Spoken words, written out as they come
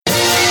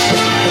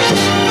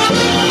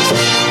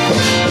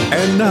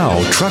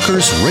now,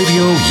 Truckers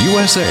Radio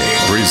USA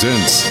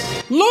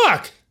presents...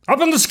 Look!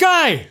 Up in the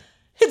sky!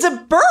 It's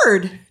a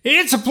bird!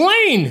 It's a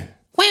plane!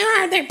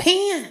 Where are their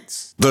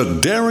pants? The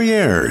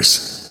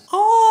Derrieres.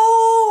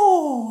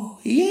 Oh,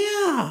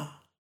 yeah.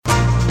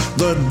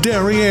 The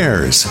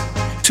Derrieres.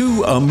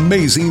 Two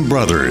amazing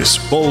brothers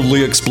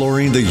boldly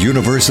exploring the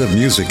universe of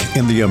music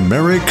in the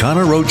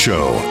Americana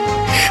Roadshow.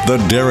 The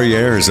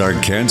Derrieres are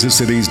Kansas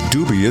City's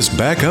dubious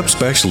backup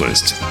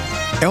specialists.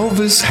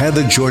 Elvis had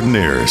the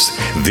Jordanaires.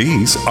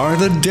 These are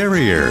the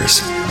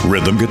Derrieres.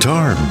 Rhythm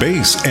guitar,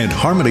 bass, and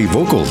harmony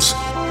vocals.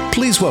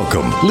 Please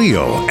welcome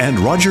Leo and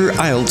Roger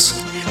Iltz,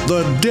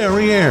 the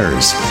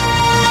Derrieres.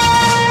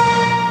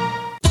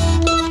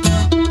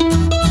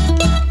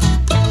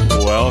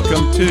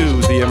 Welcome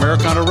to the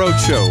Americana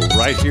Roadshow,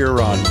 right here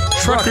on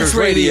Truckers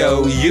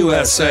Radio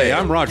USA.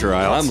 I'm Roger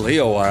Iltz. I'm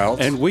Leo Iltz.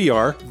 And we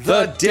are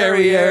the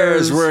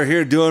Derrieres. We're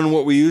here doing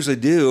what we usually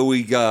do.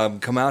 We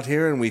come out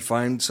here and we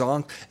find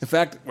songs. In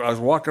fact, I was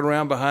walking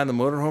around behind the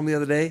motorhome the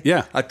other day.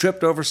 Yeah. I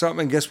tripped over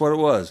something, and guess what it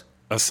was?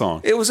 a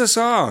song. It was a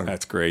song.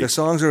 That's great. The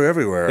songs are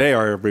everywhere. They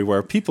are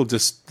everywhere. People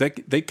just, they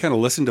kind of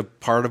listen to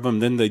part of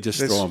them, then they just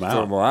throw them out.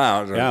 Throw them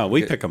out. Yeah,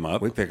 we pick them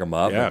up. We pick them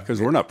up. Yeah, because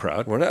we're not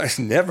proud. We're not.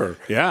 Never.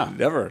 Yeah.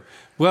 Never.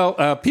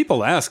 Well,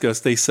 people ask us,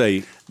 they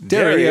say,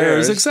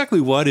 Derrieres, exactly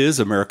what is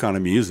Americana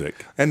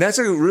music? And that's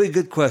a really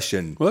good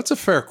question. Well, it's a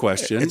fair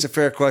question. It's a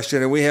fair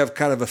question, and we have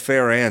kind of a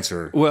fair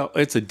answer. Well,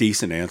 it's a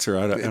decent answer.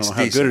 I don't know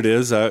how good it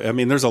is. I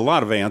mean, there's a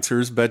lot of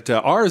answers, but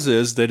ours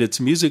is that it's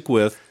music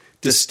with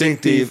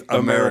distinctive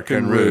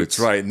American roots.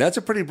 Right, and that's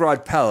a pretty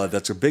broad palette.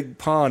 That's a big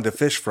pond to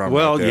fish from.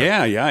 Well, right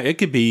there. yeah. It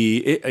could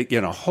be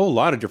a whole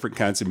lot of different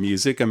kinds of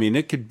music. I mean,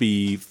 it could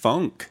be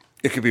funk.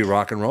 It could be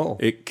rock and roll.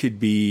 It could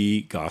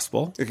be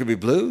gospel. It could be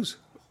blues.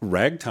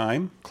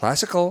 Ragtime.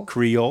 Classical.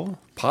 Creole.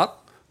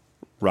 Pop.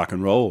 Rock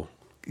and roll.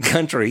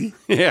 Country.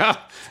 Yeah.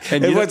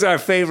 And what's our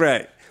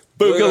favorite?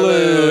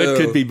 Boogaloo. It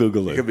could be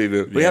boogaloo. It could be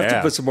boogaloo. We have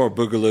to put some more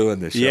boogaloo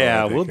in the show.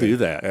 Yeah, we'll do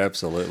that.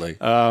 Absolutely.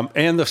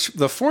 And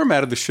the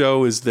format of the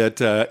show is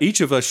that each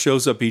of us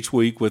shows up each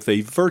week with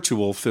a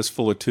virtual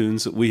fistful of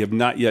tunes that we have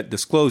not yet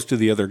disclosed to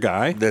the other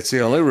guy. That's the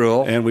only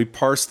rule. And we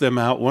parse them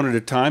out one at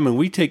a time, and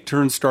we take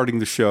turns starting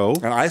the show.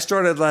 And I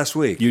started last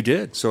week. You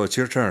did. So it's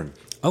your turn.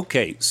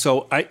 Okay,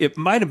 so it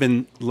might have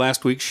been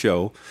last week's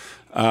show.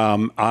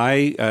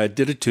 I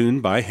did a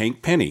tune by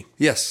Hank Penny.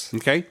 Yes.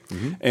 Okay.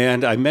 Mm-hmm.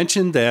 And I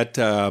mentioned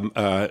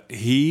that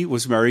he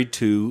was married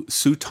to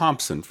Sue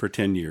Thompson for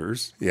 10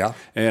 years. Yeah.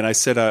 And I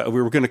said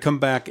we were going to come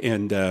back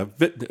and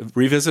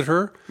revisit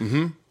her.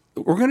 Mm-hmm.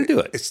 We're going to do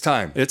it. It's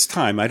time. It's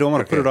time. I don't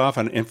want to put it off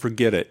and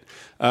forget it.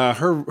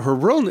 Her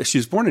real, she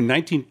was born in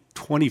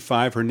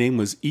 1925. Her name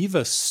was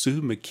Eva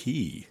Sue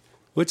McKee.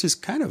 Which is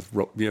kind of,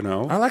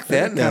 I like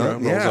that. Kind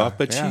of rolls off,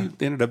 but she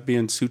ended up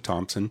being Sue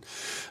Thompson.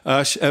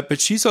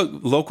 But she's a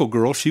local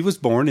girl. She was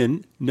born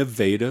in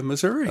Nevada,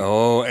 Missouri.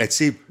 Oh, and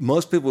see,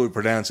 most people would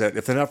pronounce that,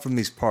 if they're not from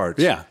these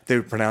parts, they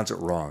would pronounce it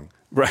wrong.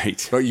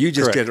 Right. But you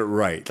just Correct. get it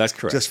right. That's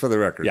correct. Just for the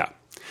record. Yeah.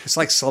 It's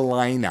like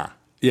Salina.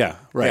 Yeah,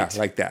 right. Yeah,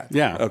 like that.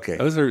 Yeah. Okay.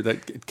 Those are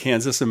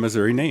Kansas and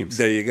Missouri names.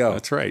 There you go.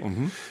 That's right.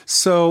 Mm-hmm.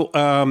 So,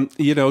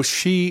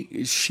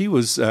 she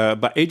was,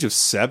 by age of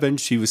 7,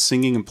 she was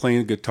singing and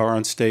playing guitar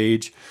on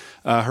stage.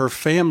 Her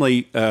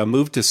family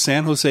moved to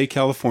San Jose,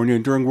 California,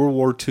 and during World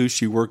War II,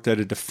 she worked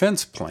at a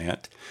defense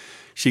plant.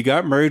 She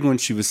got married when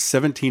she was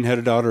 17, had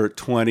a daughter at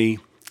 20,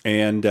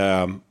 and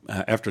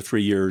after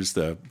 3 years,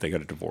 they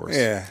got a divorce.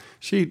 Yeah.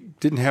 She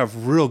didn't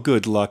have real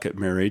good luck at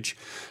marriage.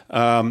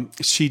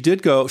 She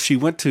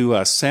went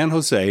to San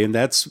Jose, and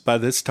by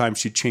this time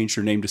she changed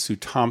her name to Sue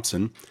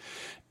Thompson.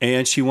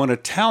 And she won a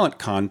talent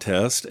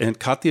contest and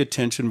caught the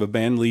attention of a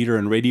band leader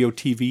and radio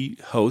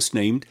TV host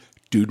named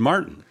Dude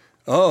Martin.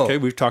 Oh. Okay,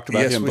 we've talked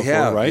about him before,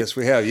 have. right? Yes,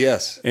 we have,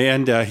 yes.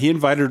 And he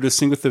invited her to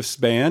sing with this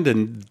band,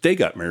 and they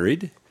got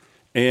married.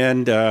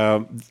 And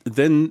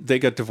then they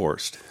got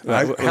divorced.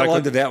 How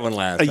long did that one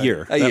last? A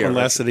year. That one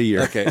lasted a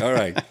year. Okay, all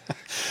right.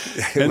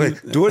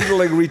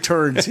 Dwindling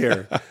returns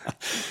here.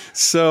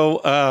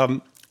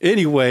 So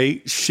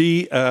anyway,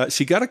 she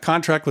got a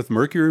contract with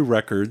Mercury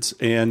Records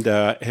and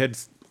had...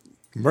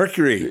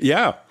 Mercury.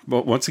 Yeah.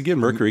 Well, once again,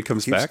 Mercury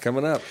keeps back.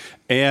 Coming up.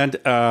 And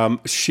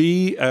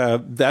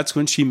that's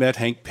when she met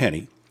Hank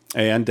Penny.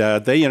 And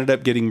they ended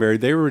up getting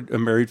married. They were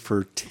married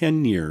for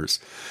 10 years.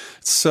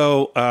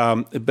 So,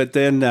 but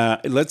then,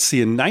 let's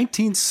see, in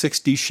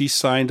 1960, she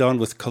signed on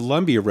with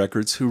Columbia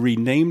Records, who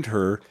renamed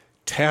her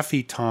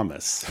Taffy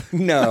Thomas.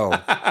 No.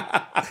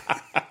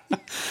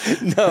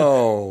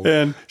 No.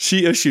 And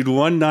she issued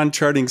one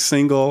non-charting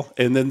single,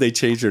 and then they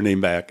changed her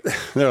name back.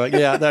 They're like,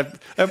 yeah, that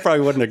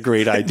probably wasn't a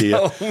great idea.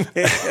 Oh,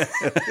 man.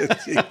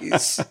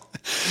 Jeez.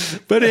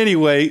 But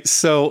anyway,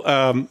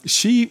 so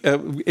she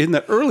in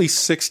the early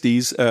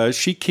 60s,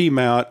 she came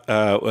out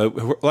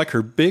like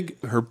her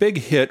big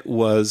hit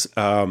was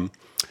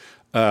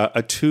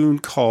a tune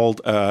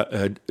called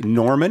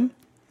Norman.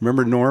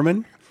 Remember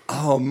Norman?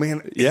 Oh,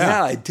 man.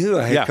 Yeah, I do.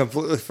 I had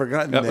completely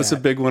forgotten that. That was a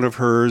big one of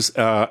hers.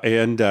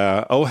 And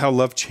Oh, How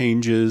Love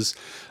Changes.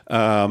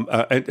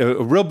 A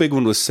real big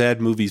one was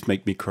Sad Movies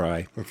Make Me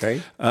Cry.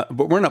 Okay.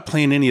 But we're not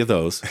playing any of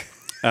those.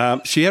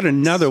 She had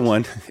another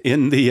one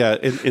in the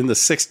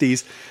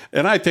 60s,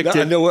 and I picked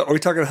it. No, are we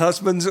talking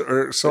husbands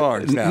or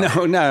songs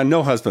now?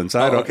 No husbands.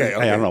 I don't okay.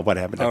 know what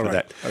happened after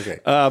that. Okay.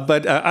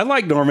 But I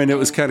like Norman. It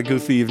was kind of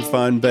goofy and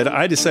fun, but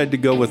I decided to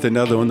go with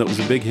another one that was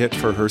a big hit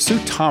for her, Sue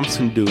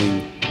Thompson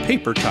doing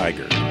Paper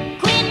Tiger.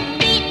 Quit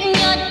beating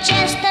your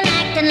chest and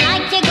acting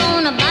like you're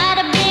gonna bite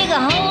a big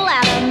hole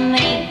out of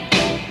me.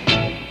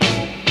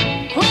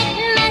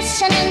 Quit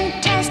messing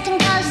and testing,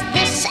 'cause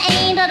this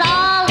ain't at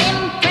all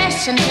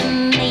impressing to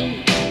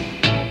me.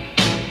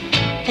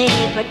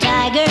 Paper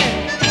tiger,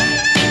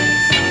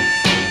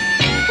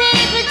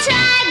 paper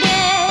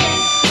tiger,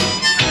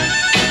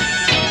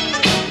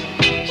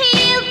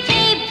 you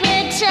paper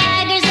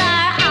tigers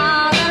are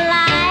all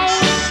alike.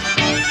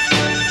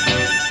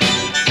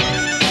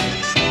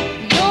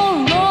 Your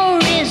roar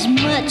is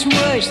much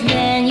worse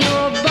than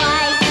your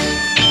bite.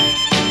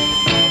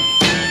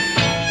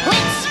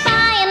 Quit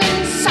spying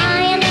and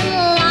sighing and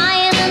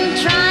lying and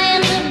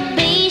trying to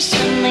be so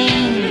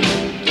mean.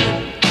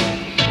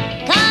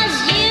 'Cause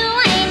you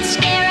ain't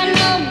scaring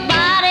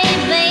nobody,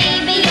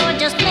 baby, you're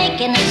just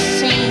making a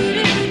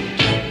scene.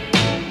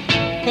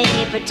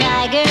 Paper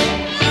tiger,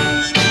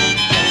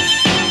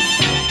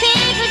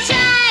 paper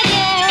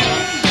tiger,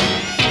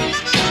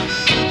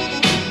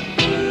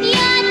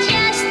 you're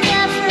just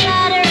a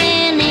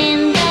fluttering in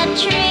the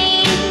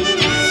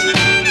trees.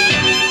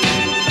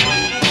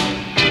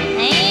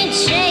 Ain't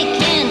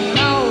shaking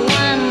no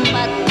one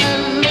but the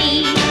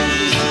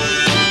leaves.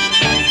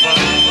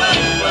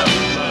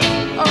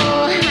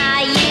 Oh, how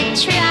you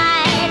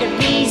try to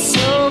be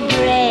so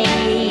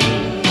brave,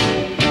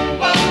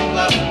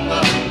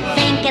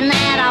 thinking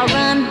that I'll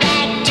run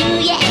back to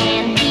you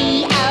and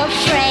be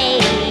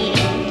afraid.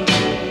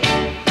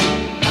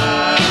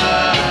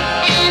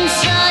 And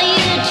so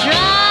you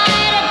try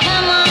to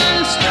come on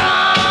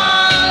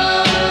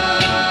strong,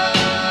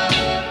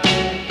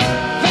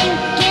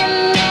 thinking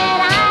that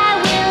I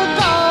will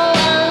go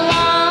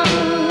along,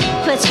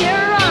 but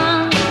you're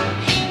wrong.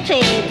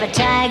 Paper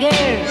tiger,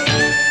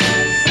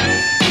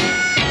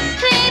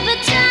 paper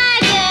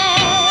tiger,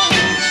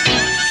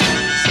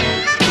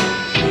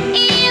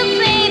 you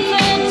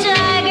paper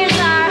tigers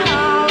are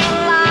all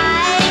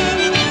alike.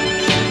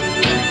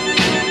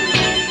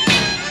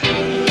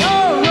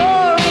 Your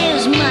roar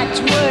is much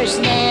worse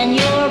than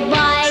your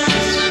bite.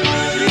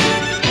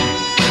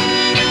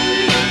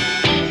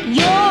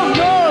 Your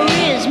roar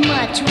is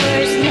much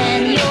worse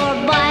than your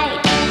bite.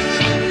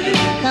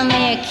 Come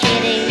here,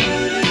 kitty.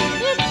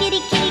 You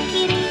kitty, kitty,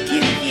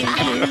 kitty.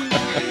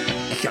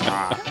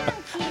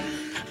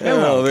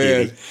 Oh,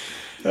 man.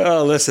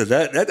 Oh, listen,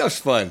 that was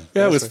fun.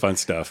 That was fun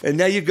stuff. And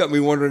now you've got me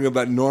wondering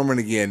about Norman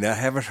again. I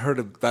haven't heard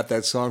about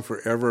that song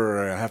forever,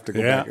 or I have to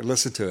go back and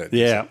listen to it.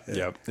 Yeah,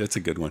 that's a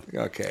good one.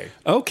 Okay.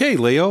 Okay,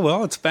 Leo,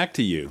 well, it's back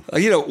to you.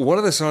 One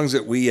of the songs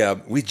that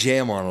we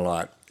jam on a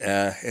lot,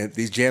 at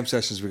these jam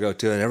sessions we go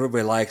to, and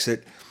everybody likes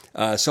it,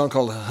 a song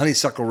called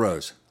Honeysuckle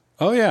Rose.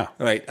 Oh, yeah.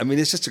 Right. I mean,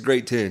 it's just a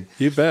great tune.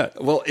 You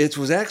bet. Well, it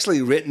was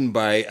actually written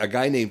by a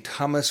guy named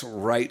Thomas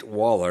Wright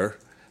Waller,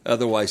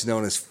 otherwise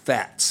known as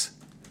Fats.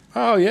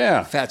 Oh,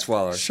 yeah. Fats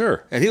Waller.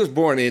 Sure. And he was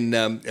born in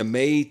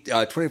May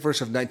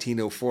 21st of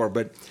 1904,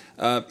 but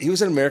he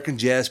was an American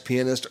jazz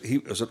pianist. He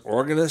was an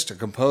organist, a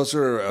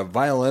composer, a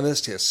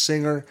violinist, a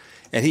singer,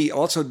 and he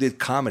also did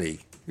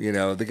comedy. You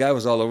know, the guy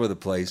was all over the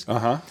place.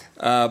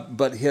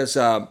 But his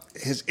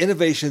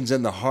innovations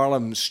in the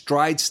Harlem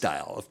stride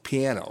style of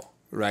piano,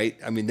 right?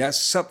 I mean,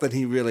 that's something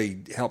he really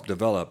helped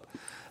develop.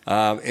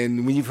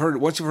 And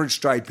once you've heard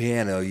stride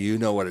piano, you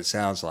know what it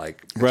sounds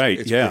like. It's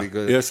pretty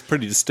good. It's a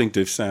pretty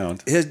distinctive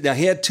sound. Now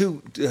he had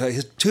two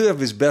of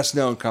his best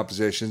known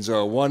compositions.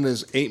 One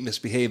is "Ain't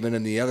Misbehavin'"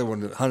 and the other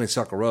one,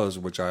 "Honeysuckle Rose,"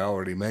 which I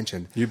already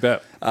mentioned. You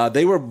bet.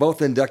 They were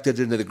both inducted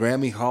into the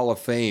Grammy Hall of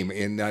Fame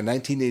in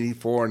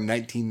 1984 and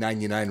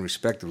 1999,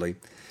 respectively.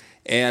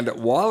 And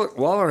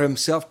Waller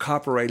himself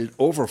copyrighted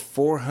over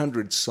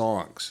 400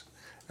 songs.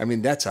 I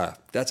mean, that's a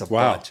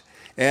bunch.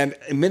 And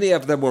many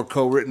of them were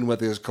co-written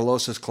with his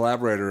closest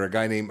collaborator, a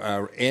guy named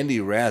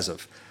Andy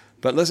Razov.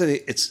 But listen,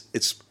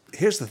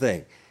 here's the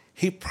thing.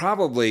 He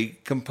probably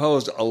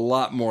composed a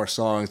lot more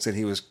songs than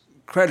he was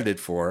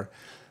credited for,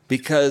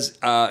 because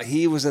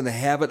he was in the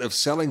habit of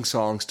selling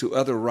songs to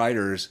other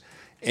writers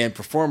and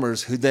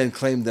performers who then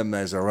claimed them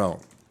as their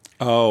own.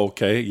 Oh,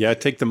 okay. Yeah,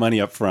 take the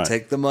money up front.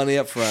 Take the money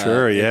up front.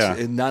 Sure, yeah.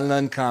 It's not an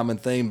uncommon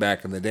thing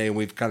back in the day, and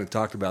we've kind of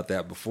talked about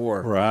that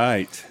before.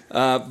 Right.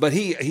 But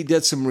he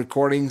did some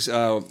recordings,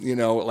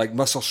 like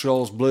Muscle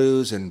Shoals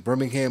Blues and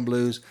Birmingham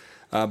Blues,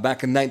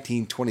 back in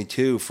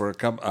 1922 for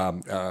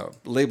a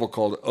label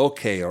called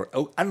OK, or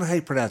I don't know how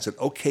you pronounce it,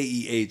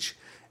 OKEH.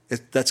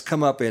 That's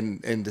come up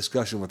in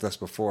discussion with us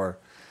before.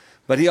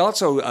 But he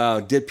also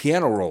did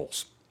piano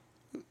rolls.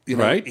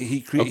 Right.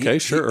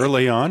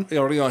 Early on.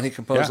 Early on, he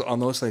composed on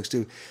those things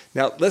too.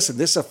 Now, listen,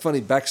 this is a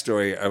funny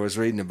backstory I was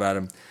reading about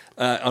him.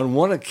 On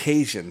one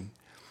occasion,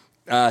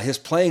 his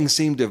playing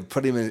seemed to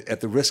put him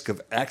at the risk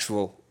of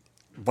actual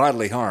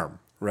bodily harm.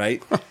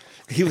 right?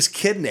 He was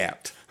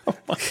kidnapped.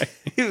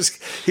 He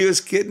was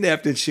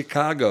kidnapped in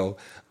Chicago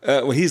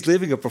when he's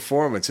leaving a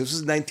performance. This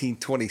was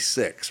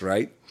 1926,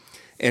 right?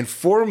 And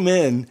 4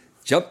 men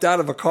jumped out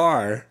of a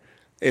car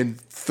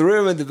and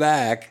threw him in the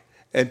back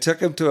and took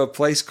him to a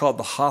place called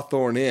the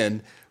Hawthorne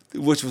Inn,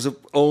 which was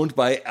owned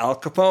by Al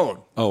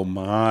Capone. Oh,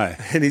 my.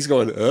 And he's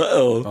going,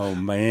 uh-oh. Oh,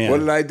 man. What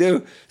did I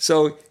do?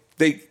 So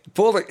they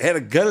had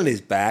a gun in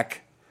his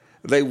back.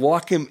 They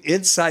walk him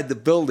inside the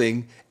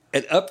building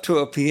and up to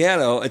a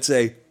piano and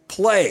say,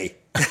 play.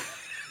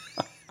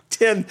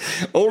 And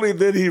only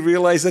then he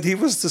realized that he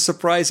was the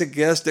surprise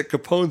guest at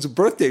Capone's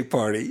birthday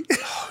party.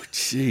 Oh,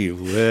 gee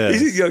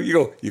whiz.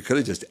 You could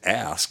have just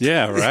asked.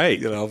 Yeah, right.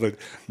 But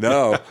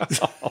no.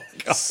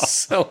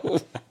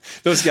 So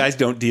those guys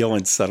don't deal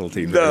in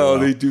subtlety. No,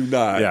 they do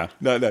not. Yeah.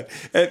 No.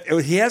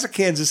 And he has a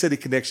Kansas City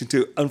connection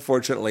too,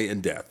 unfortunately,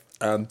 in death.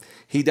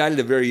 He died at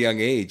a very young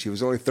age. He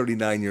was only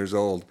 39 years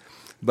old.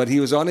 But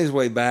he was on his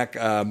way back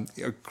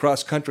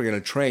across country in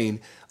a train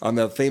on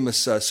the famous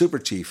Super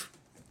Chief.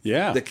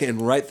 Yeah. That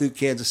came right through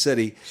Kansas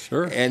City.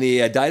 Sure. And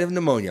he died of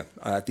pneumonia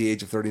at the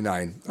age of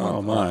 39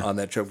 on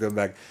that trip coming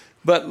back.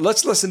 But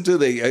let's listen to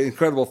the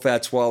incredible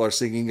Fats Waller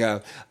singing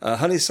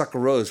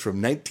Honeysuckle Rose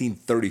from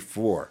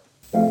 1934.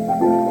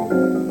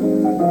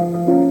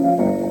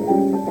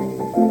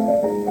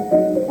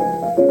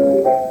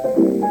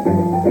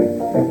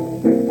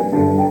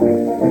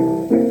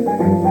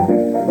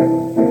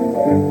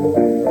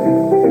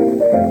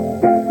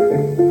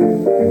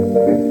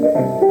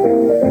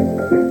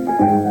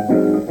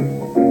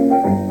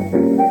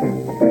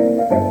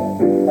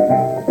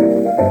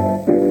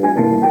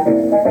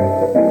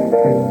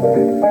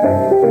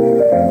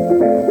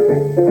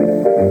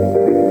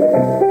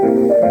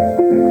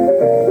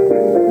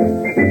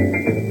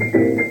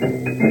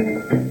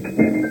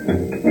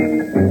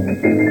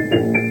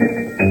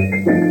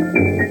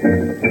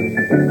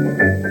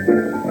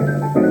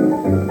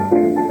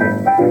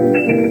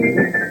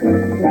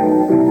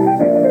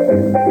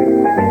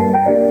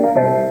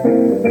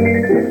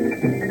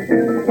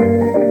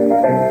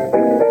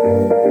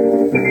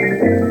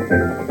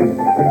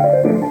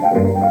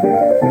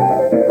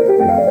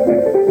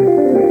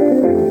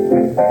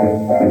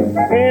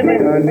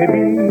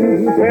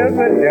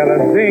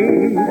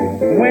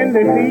 When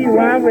they see you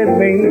out with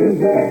me,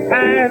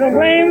 I don't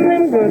blame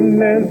them,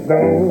 goodness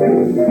knows,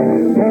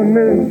 on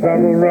this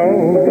summer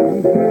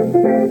road.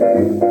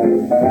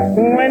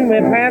 When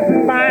we're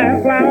passing by,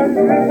 flowers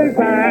dripping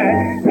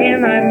by,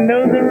 and I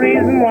know the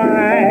reason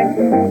why.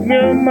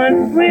 You're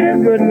much sweeter,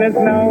 goodness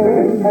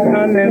knows,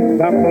 on this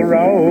summer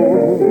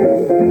road.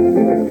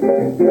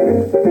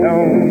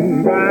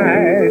 Don't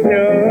buy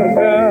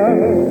sugar,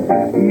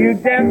 you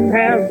just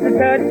have to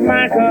touch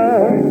my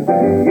cup.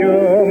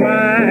 You're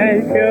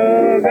my sugar.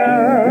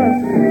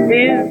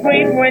 It's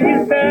sweet when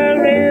you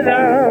stir it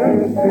up.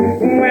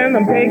 When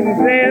I'm taking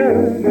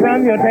sips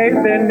from your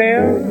tasting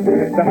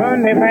lips, the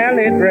honey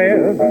valley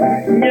drips.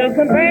 Your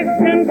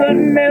complexion,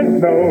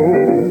 goodness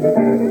knows,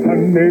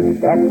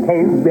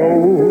 honeysuckle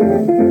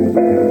rose.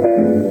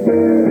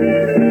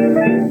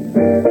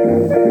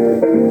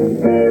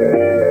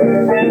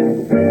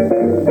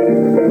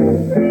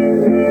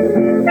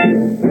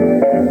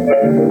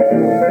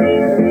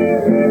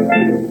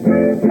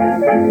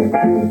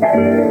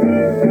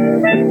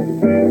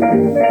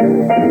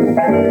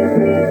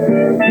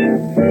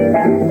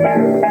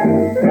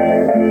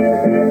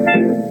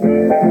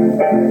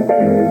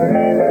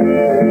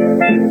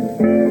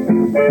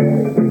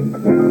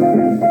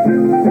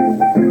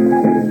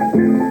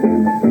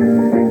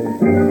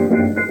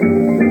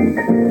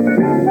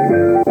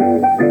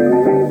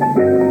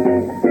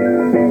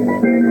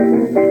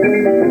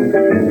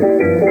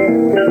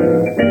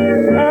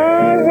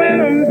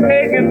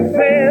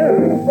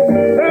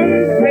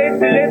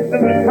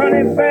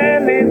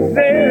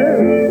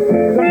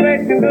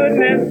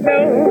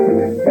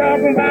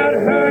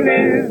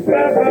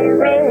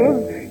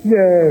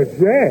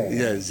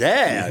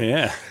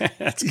 Yeah,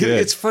 that's good.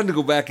 It's fun to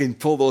go back and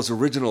pull those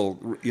original,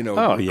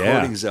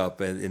 recordings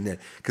up, and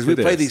because we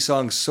play these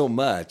songs so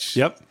much.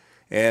 Yep.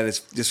 And it's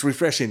just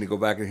refreshing to go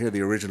back and hear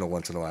the original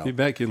once in a while. Be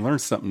back and learn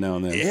something now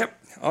and then.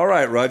 Yep. All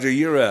right, Roger,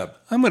 you're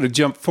up. I'm going to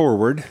jump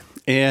forward.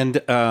 And,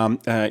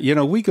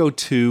 we go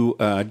to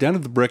down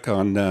at the Brick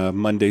on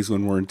Mondays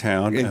when we're in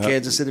town. In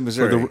Kansas City,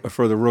 Missouri.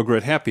 For the Real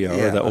Grit Happy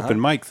Hour, the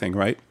open mic thing,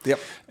 right? Yep.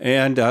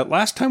 And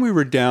last time we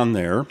were down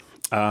there,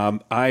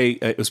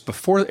 it was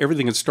before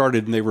everything had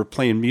started and they were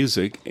playing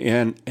music.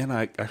 And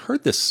I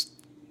heard this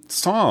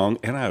song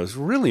and I was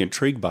really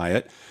intrigued by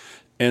it.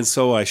 And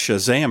so I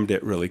Shazammed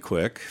it really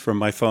quick from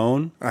my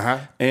phone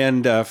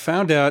and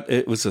found out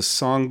it was a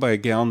song by a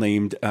gal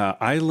named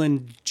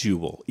Island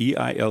Jewel,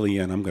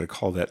 E-I-L-E-N. I'm going to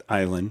call that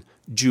Island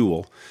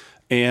Jewel.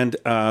 And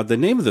the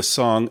name of the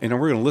song, and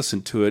we're going to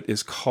listen to it,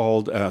 is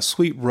called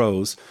Sweet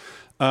Rose.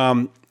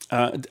 Again,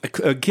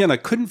 I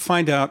couldn't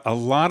find out a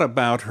lot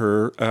about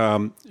her.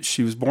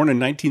 She was born in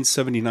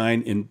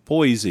 1979 in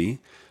Boise,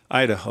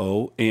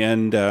 Idaho,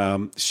 and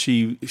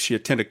she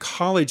attended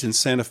college in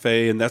Santa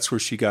Fe, and that's where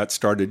she got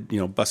started,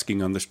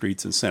 busking on the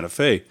streets in Santa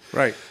Fe.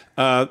 Right.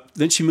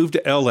 Then she moved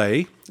to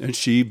L.A., and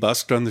she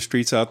busked on the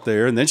streets out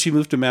there, and then she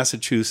moved to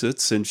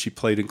Massachusetts, and she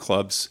played in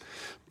clubs.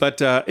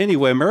 But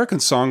anyway, American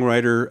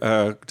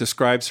Songwriter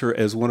describes her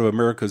as one of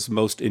America's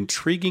most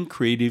intriguing,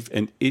 creative,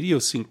 and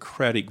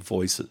idiosyncratic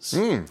voices.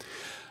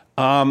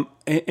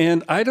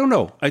 And I don't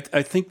know. I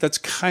think that's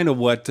kind of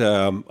what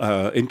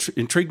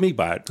intrigued me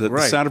by it. The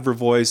sound of her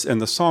voice,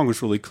 and the song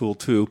was really cool,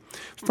 too.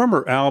 From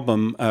her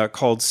album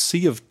called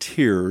Sea of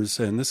Tears,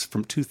 and this is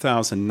from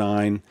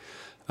 2009,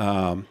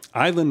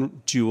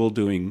 Island Jewel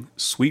doing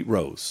Sweet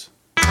Rose.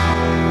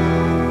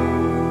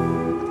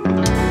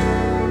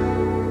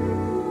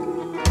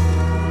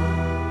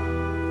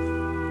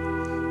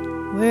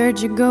 Where'd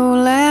you go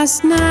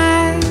last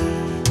night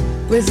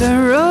with a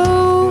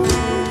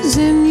rose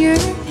in your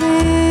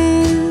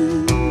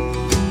hand?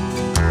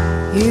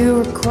 You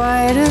were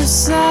quite a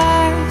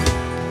sight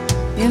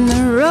in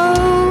the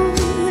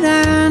road,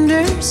 I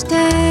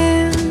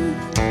understand.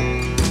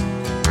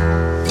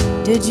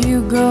 Did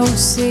you go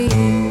see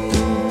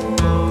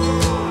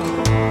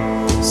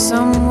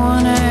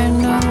someone I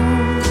know?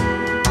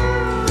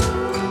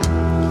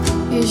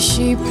 Is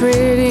she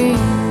pretty?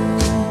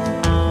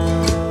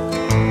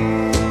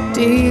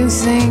 Do you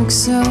think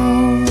so?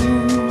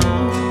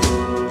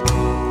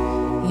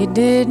 You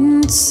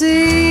didn't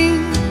see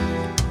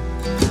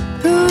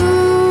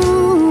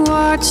who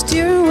watched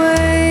your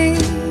way.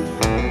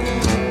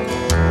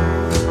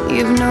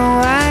 You've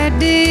no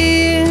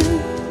idea,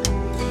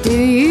 do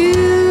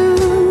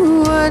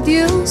you, what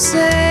you'll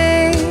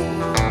say?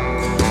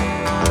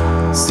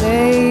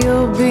 Say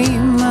you'll be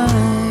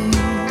mine.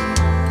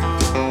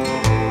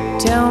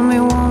 Tell me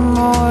one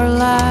more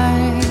lie.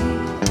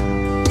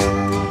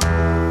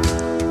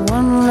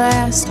 One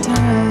last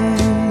time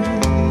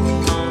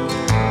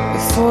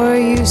before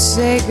you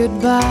say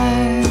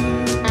goodbye.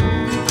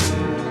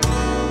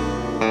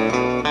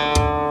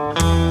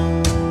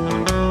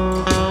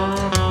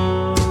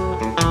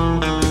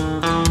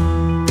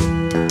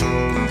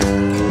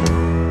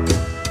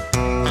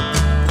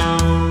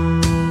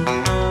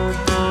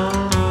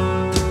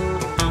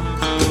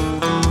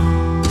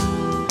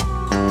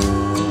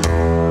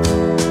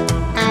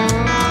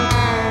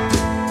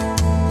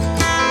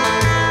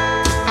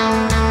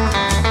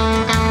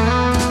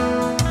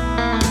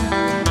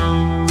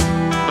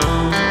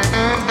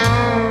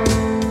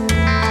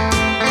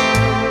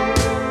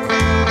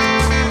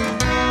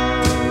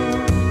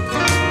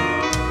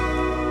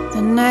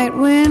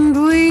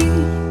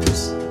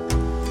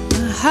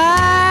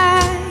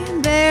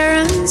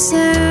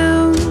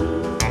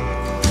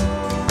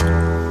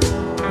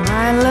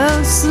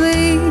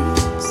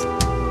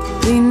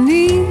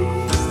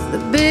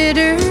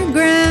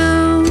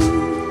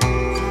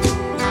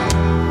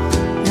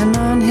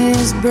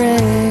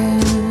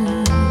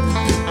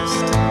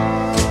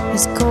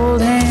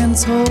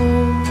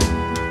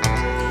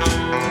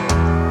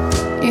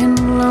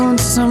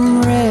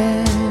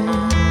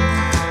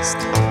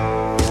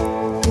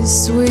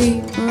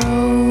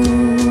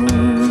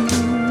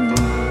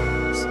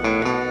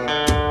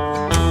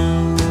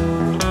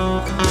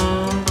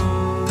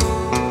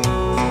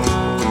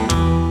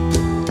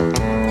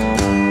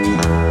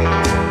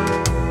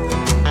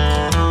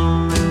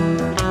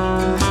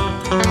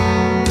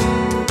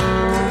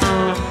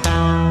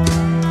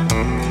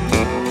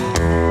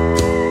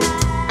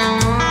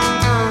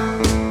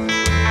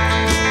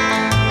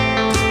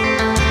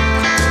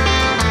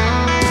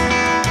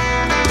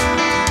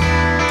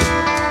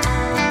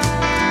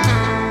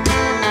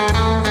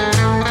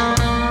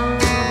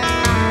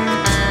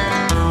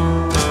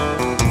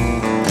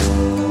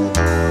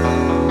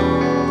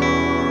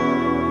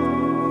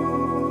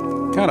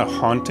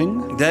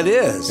 Haunting. That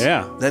is.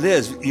 Yeah. That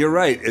is. You're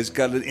right. It's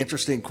got an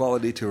interesting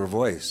quality to her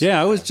voice. Yeah,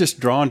 I was just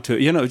drawn to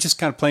it. Just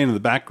kind of playing in the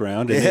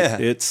background.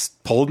 And it's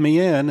pulled me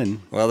in.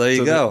 And well, there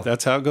you go.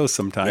 That's how it goes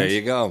sometimes. There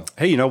you go.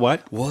 Hey, you know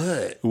what?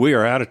 What? We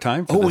are out of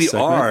time for this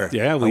segment. Are.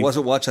 Yeah. I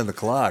wasn't watching the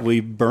clock. We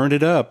burned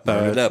it up.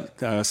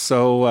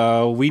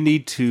 So we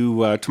need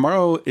to,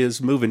 tomorrow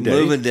is moving day.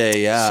 Moving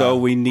day, yeah. So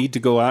we need to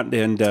go out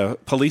and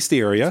police the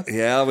area.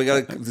 Yeah,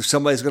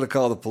 somebody's going to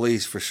call the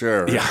police for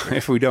sure. Yeah,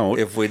 if we don't.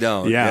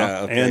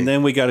 Yeah. Okay. And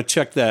then we got to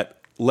check that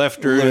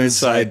left or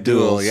inside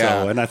duel.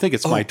 Yeah. So, and I think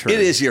it's my turn. It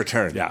is your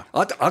turn. Yeah.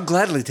 I'll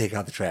gladly take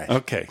out the trash.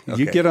 Okay.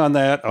 You get on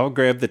that. I'll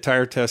grab the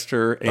tire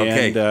tester,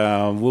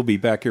 and we'll be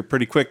back here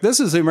pretty quick. This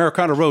is the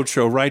Americana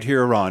Roadshow right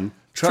here on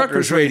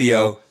Truckers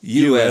Radio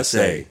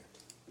USA.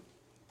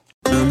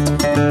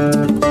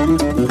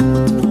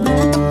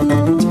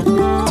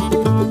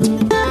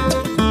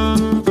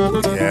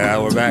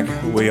 Yeah, we're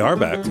back. We are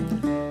back.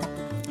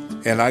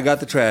 And I got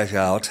the trash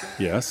out.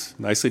 Yes,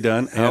 nicely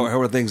done. How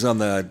were things on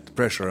the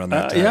pressure on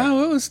that? Yeah,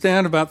 it was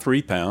down about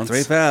 3 pounds.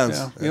 3 pounds.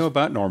 Yeah,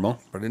 about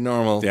normal. Pretty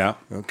normal. Yeah.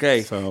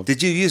 Okay. So,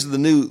 did you use the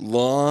new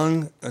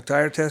long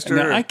tire tester?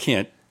 No, I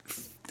can't.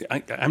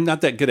 I'm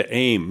not that good at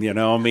aim. You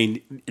know, I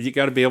mean, you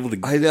got to be able to.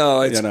 I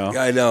know.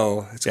 I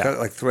know. It's kind of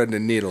like threading a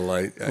needle.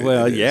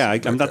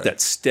 I'm not that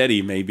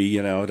steady. Maybe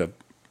to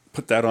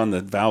put that on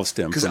the valve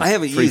stem because I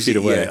haven't 3 used feet it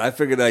away. yet. I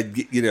figured I'd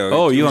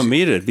Oh, you want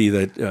me to be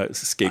the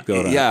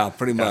scapegoat? Yeah,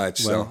 pretty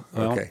much. Well,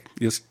 okay.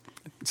 You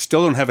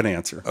still don't have an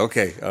answer.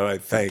 Okay. All right.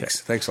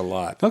 Thanks. Thanks a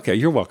lot. Okay,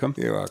 you're welcome.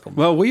 You're welcome.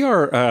 Well, we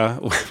are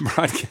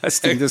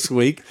broadcasting this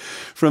week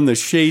from the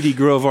Shady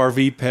Grove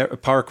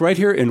RV Park right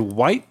here in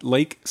White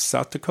Lake,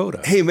 South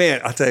Dakota. Hey,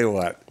 man, I'll tell you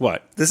what.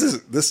 What?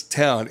 This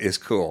town is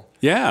cool.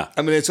 Yeah.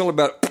 I mean, it's only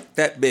about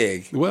that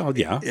big. Well,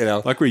 yeah.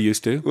 Like we're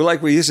used to. Well,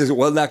 like we used to.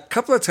 Well, now, a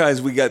couple of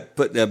times we got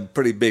put in a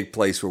pretty big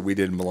place where we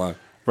didn't belong.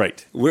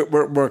 Right.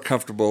 We're more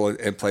comfortable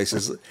in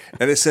places.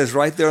 And it says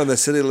right there on the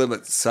city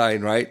limit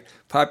sign, right?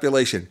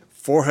 Population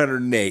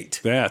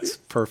 408. That's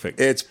perfect.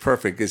 It's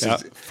perfect. It's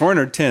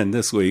 410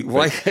 this week.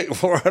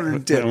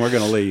 410. And we're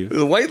going to leave.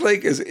 The White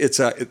Lake it's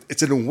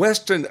in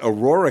western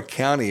Aurora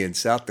County in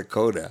South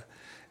Dakota,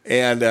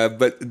 and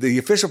but the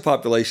official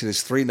population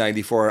is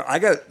 394.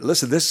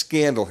 Listen, this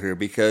scandal here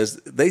because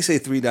they say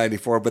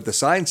 394, but the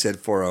sign said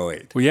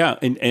 408. Well, yeah,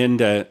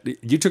 and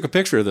you took a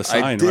picture of the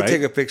sign, right? I did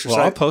take a picture. Well,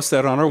 I'll post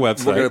that on our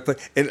website. We're gonna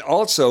and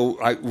also,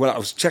 when I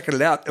was checking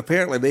it out,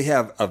 apparently they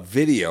have a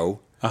video.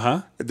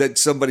 That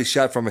somebody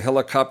shot from a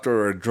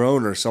helicopter or a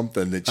drone or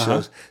something that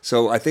shows.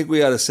 So I think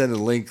we ought to send a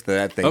link to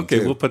that thing. Okay,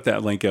 too. we'll put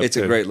that link up. It's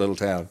a great little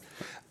town.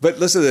 But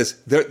listen to this: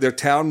 their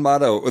town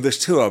motto. Well, there's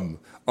two of them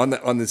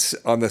on this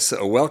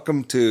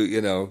welcome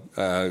to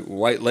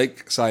White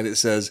Lake sign. It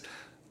says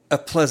a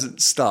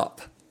pleasant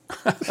stop.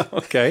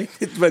 Okay,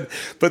 but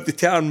the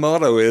town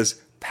motto is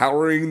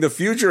powering the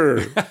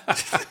future.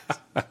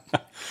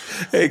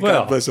 Hey,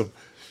 God bless them.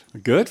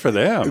 Good for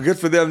them. Good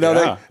for them.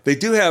 Now, they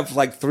do have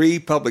like 3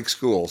 public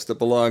schools that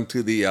belong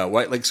to the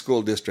White Lake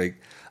School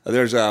District.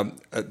 There's a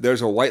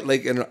White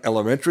Lake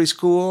Elementary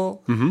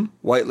School,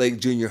 White Lake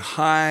Junior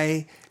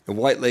High, and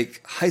White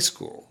Lake High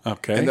School.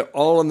 Okay. And they're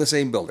all in the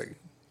same building.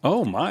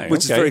 Oh, my.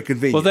 Which is very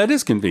convenient. Well, that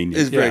is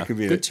convenient. It's very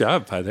convenient. Good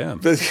job by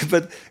them.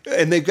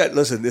 And they've got,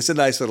 listen, it's a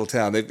nice little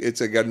town. It's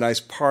got a nice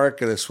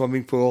park and a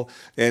swimming pool.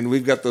 And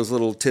we've got those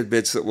little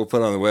tidbits that we'll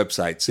put on the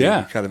website so you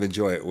can kind of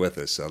enjoy it with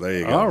us. So there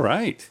you go. All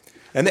right.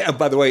 And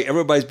by the way,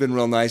 everybody's been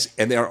real nice,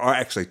 and there are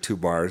actually 2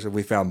 bars, and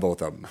we found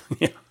both of them.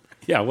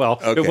 Yeah, well,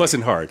 It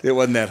wasn't hard. It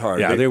wasn't that hard.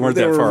 Yeah, they weren't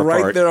that far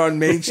apart. Right there on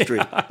Main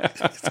Street,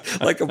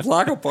 like a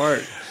block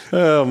apart.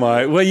 Oh,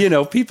 my.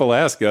 Well, people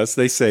ask us,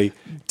 they say,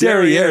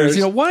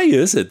 Derrieres, why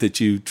is it that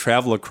you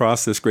travel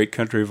across this great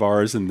country of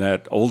ours in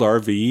that old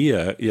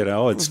RV,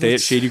 and stay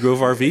at Shady Grove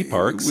RV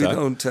Parks? We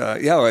don't,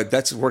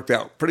 that's worked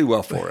out pretty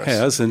well for us. It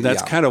has, and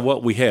that's kind of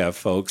what we have,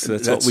 folks.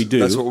 That's what we do.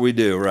 That's what we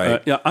do,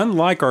 right.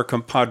 Unlike our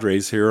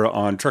compadres here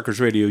on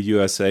Truckers Radio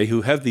USA,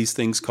 who have these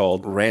things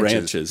called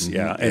ranches.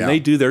 And they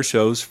do their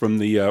shows from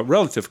the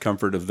relative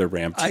comfort of their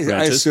ranches.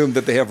 I assume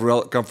that they have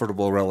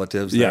comfortable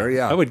relatives there,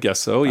 yeah. I would guess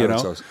so,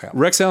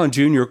 Rex Allen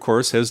Jr., of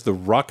course, has the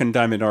Rockin'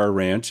 Diamond R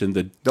Ranch in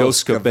the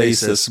Dos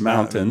Cabezas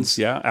Mountains.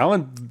 Yeah,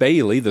 Alan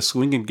Bailey, the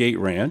Swingin' Gate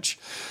Ranch.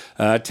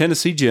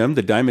 Tennessee Jim,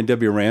 the Diamond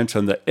W Ranch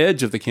on the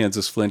edge of the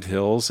Kansas Flint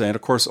Hills. And,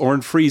 of course, Orrin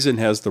Friesen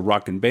has the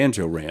Rockin'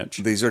 Banjo Ranch.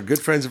 These are good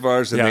friends of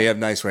ours, and they have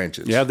nice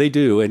ranches. Yeah, they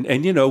do.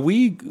 And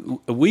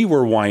we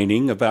were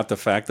whining about the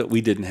fact that we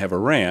didn't have a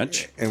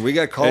ranch. And we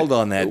got called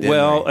on that,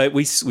 didn't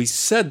we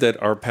said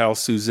that our pal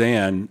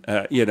Suzanne,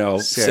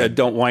 said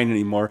don't whine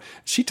anymore.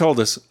 She told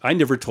us, I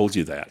never told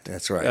you that.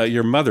 That's right.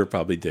 Your mother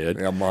probably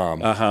did. Yeah, Mom.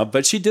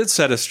 But she did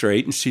set us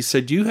straight, and she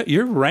said,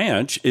 your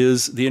ranch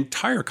is the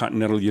entire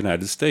continental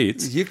United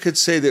States. You could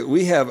say that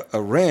we have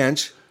a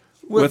ranch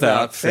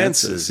without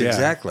fences. Yeah.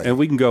 Exactly. And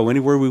we can go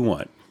anywhere we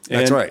want.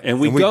 That's right. And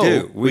we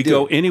do. We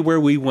go anywhere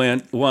we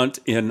want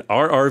in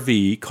our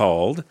RV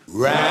called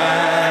Ramblin'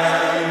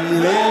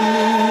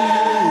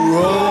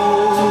 Rose.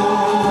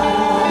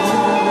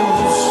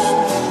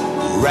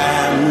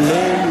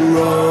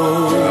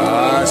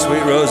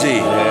 Sweet Rosie.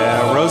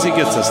 Yeah, Rosie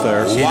gets us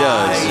there. She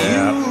does.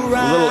 Yeah.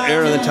 A little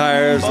air in the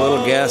tires, a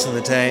little gas in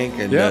the tank,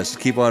 and just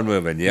keep on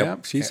moving.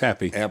 Yep, she's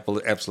happy.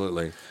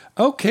 Absolutely.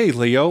 Okay,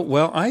 Leo.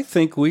 Well, I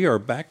think we are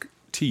back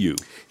to you.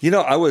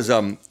 I was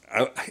I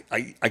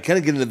kind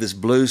of get into this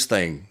blues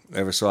thing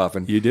every so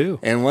often. You do.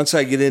 And once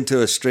I get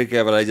into a streak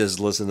of it, I just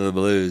listen to the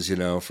blues,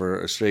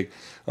 for a streak.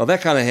 Well,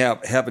 that kind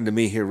of happened to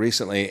me here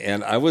recently,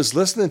 and I was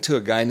listening to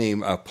a guy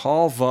named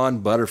Paul Von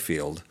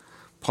Butterfield.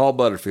 Paul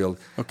Butterfield.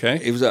 Okay.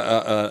 He was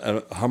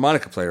a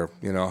harmonica player,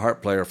 a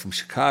harp player from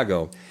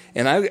Chicago.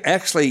 And I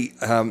actually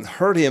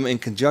heard him in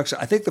conjunction.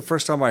 I think the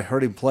first time I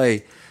heard him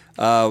play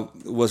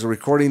was a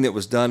recording that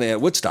was done at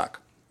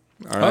Woodstock.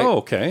 All right? Oh,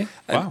 okay.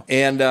 Wow.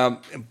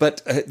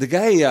 But the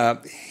guy,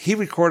 he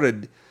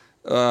recorded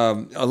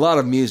a lot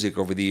of music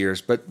over the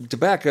years. But to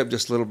back up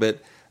just a little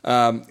bit,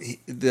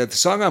 the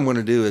song I'm going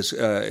to do it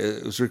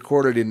was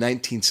recorded in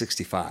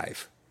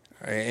 1965.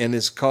 And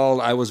it's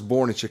called I Was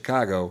Born in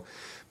Chicago.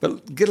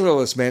 But get a little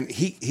of this, man.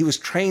 He was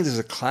trained as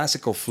a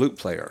classical flute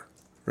player,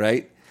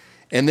 right?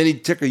 And then he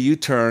took a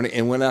U-turn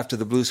and went after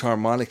the blues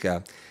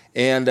harmonica.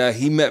 And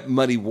he met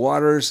Muddy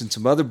Waters and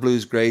some other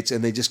blues greats,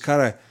 and they just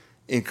kind of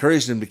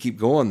encouraged him to keep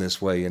going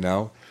this way,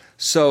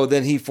 So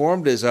then he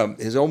formed his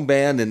own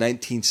band in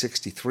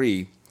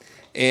 1963,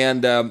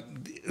 and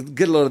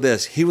get a load of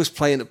this. He was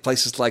playing at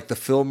places like the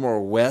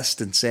Fillmore West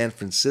in San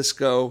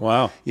Francisco.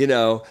 Wow.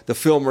 The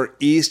Fillmore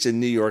East in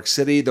New York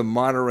City, the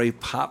Monterey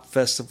Pop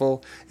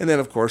Festival, and then,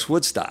 of course,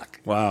 Woodstock.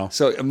 Wow.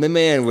 So the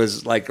man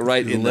was like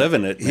right in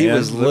living it, He man.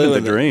 was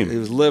living the dream. He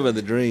was living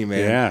the dream, man.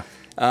 Yeah.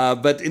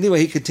 But anyway,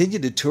 he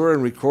continued to tour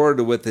and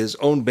record with his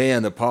own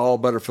band, the Paul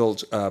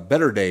Butterfield's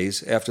Better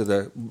Days, after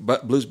the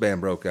blues band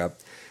broke up.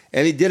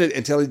 And he did it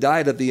until he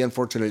died at the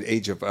unfortunate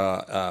age of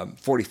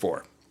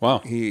 44. Wow.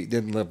 He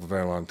didn't live a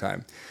very long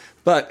time.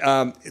 But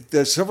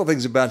there's several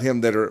things about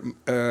him that are,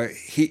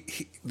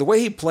 the way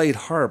he played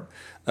harp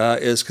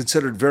is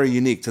considered very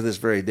unique to this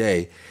very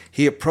day.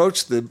 He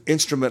approached the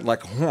instrument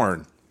like a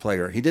horn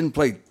player. He didn't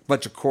play a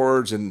bunch of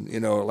chords and,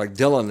 like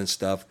Dylan and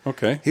stuff.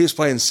 Okay. He was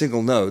playing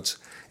single notes,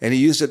 and he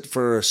used it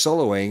for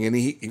soloing, and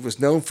he was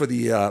known for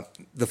the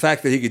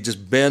fact that he could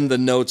just bend the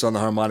notes on the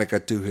harmonica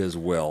to his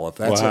will. If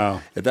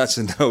that's if that's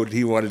a note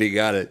he wanted, he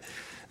got it.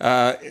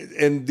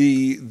 And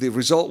the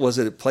result was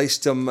that it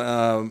placed him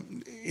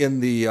in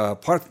the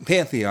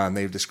pantheon,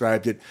 they've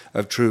described it,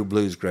 of true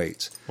blues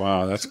greats.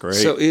 Wow, that's great.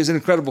 So he's an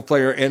incredible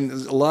player and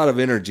a lot of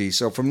energy.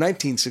 So from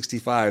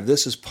 1965,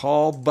 this is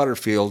Paul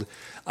Butterfield,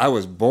 I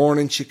Was Born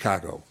in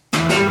Chicago.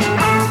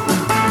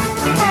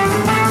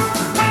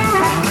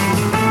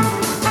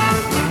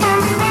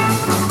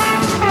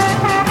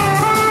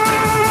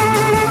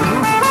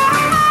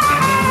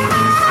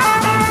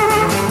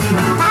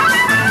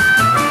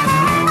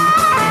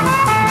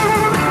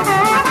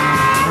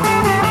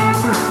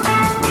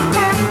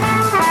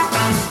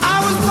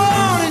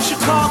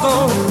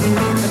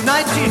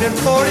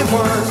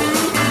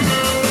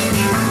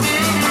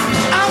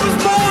 I was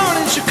born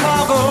in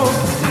Chicago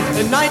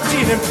in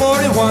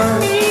 1941.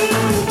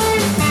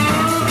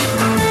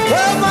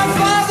 Well, my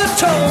father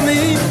told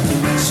me,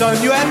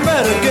 son, you had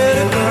better get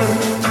it done.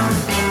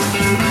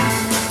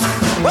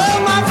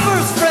 Well, my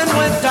first friend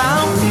went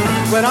down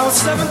when I was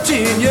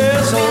 17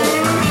 years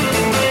old.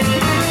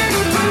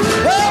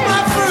 Well,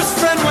 my first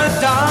friend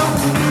went down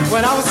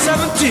when I was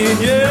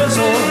 17 years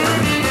old.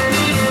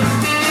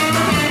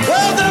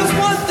 Well, there's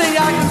one thing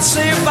I can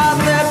say about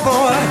that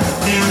boy.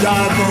 He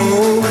died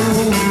old.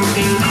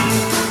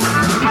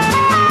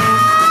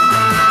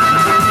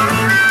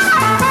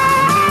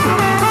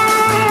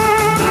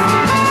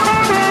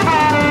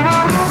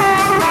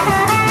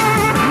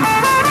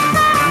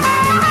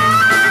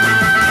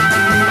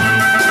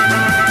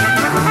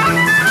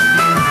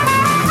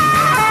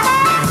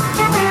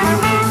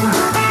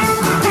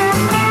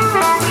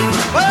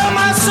 Well,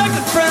 my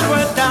second friend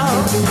went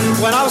down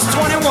when I was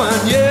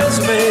 21 years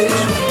of age.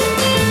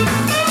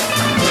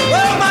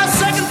 Well, my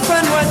second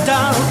friend went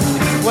down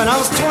when I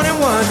was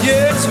 21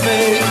 years of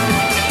age.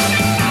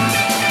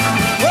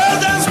 Well,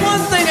 there's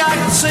one thing I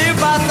can say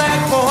about that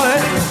boy.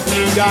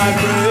 He died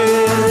brave.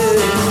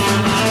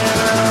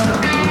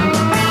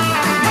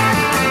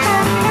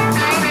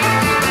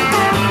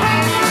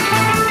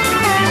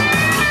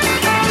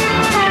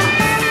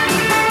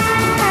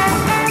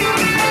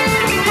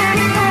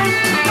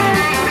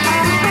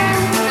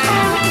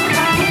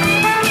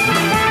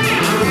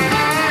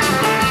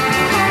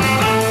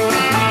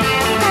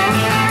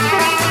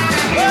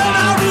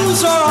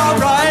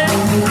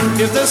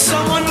 If there's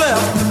someone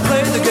left to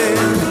play the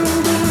game.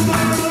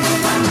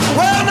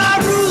 Well, now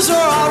rules are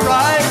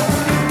alright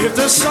if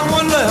there's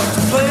someone left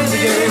to play the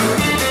game.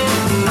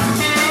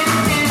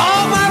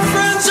 All my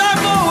friends are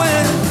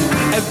going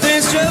and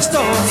things just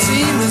don't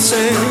seem the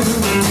same.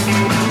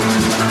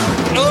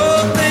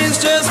 Oh,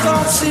 things just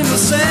don't seem the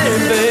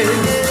same,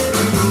 babe.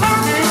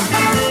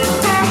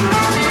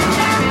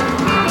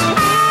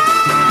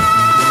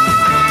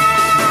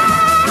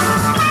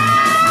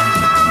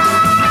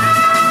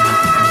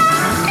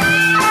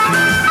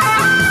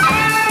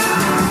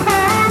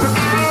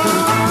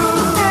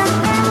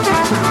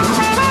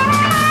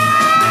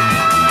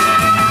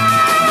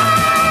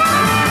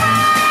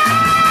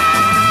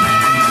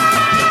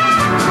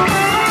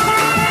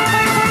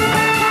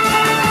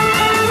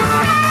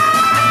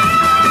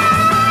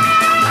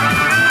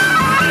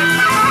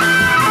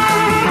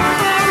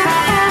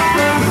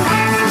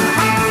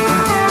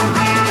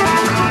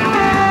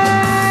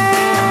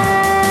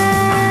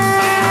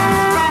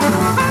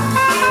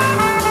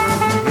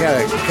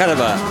 Kind of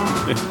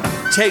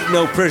a take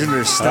no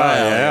prisoners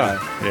style.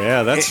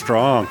 Yeah, that's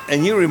strong.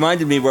 And you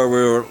reminded me where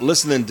we were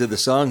listening to the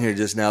song here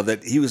just now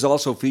that he was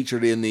also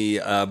featured in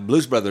the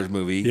Blues Brothers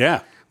movie.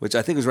 Yeah. Which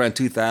I think was around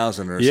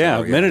 2000 or so.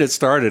 Yeah, the minute it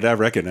started, I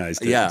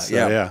recognized it.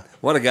 Yeah.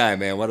 What a guy,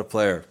 man. What a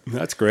player.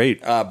 That's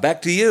great.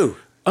 Back to you.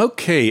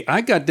 Okay,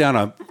 I got down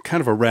a kind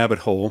of a rabbit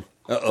hole.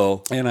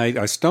 Uh-oh. And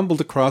I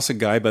stumbled across a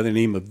guy by the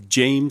name of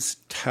James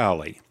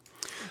Talley.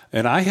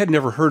 And I had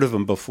never heard of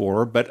him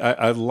before, but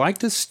I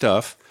liked his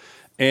stuff.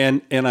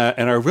 And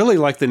I really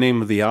like the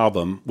name of the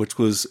album, which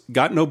was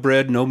 "Got No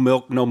Bread, No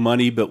Milk, No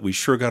Money, but we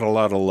sure got a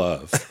lot of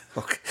love."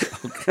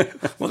 Okay.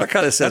 Well, that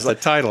kind of says That's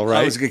the title,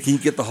 right? Can you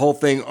get the whole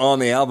thing on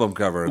the album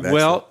cover?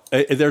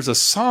 There's a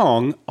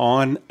song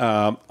on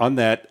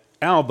that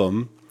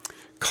album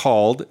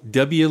called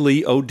 "W.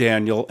 Lee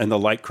O'Daniel and the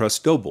Light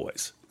Crust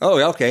Doughboys."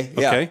 Oh, okay.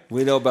 Yeah. Okay.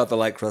 We know about the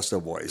Light Crust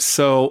Doughboys.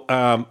 So,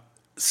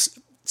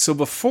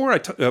 before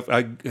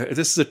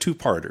this is a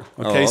two-parter.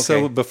 Okay? Okay.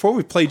 So before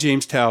we play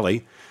James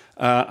Talley,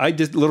 I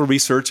did a little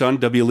research on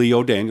W. Lee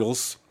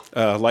O'Daniel's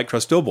Light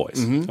Crust Doughboys.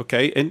 Mm-hmm.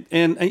 Okay,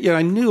 and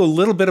I knew a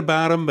little bit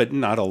about him, but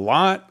not a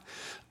lot.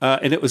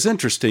 And it was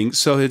interesting.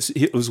 So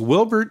it was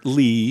Wilbert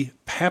Lee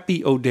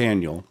Pappy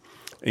O'Daniel,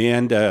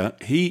 and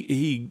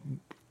he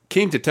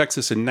came to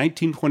Texas in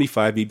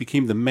 1925. He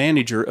became the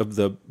manager of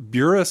the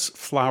Burris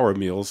Flour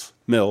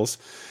Mills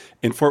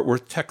in Fort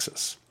Worth,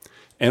 Texas.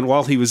 And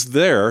while he was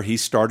there, he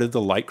started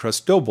the Light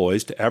Crust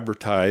Doughboys to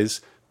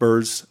advertise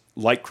Burr's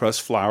light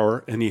crust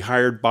flour, and he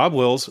hired Bob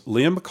Wills,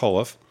 Liam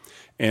McAuliffe,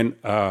 and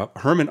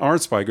Herman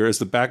Arnspiger as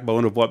the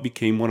backbone of what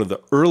became one of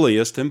the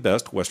earliest and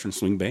best Western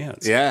swing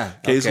bands. Yeah.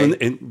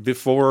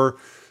 Before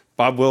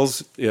Bob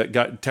Wills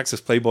got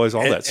Texas Playboys,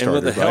 all that started.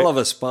 And with a hell of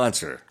a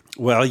sponsor.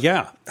 Well,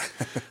 yeah.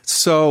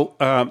 So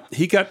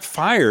he got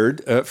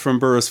fired from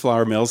Burris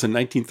Flour Mills in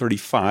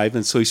 1935,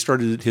 and so he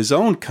started his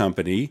own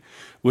company,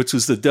 which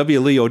was the W.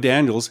 Lee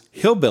O'Daniel's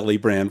Hillbilly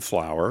brand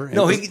flour.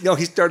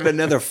 He started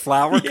another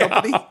flour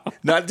company,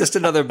 not just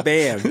another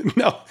band.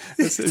 No,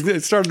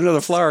 it started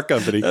another flour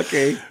company.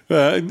 Okay,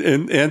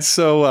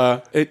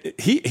 so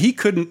he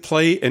couldn't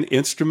play an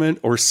instrument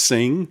or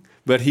sing,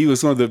 but he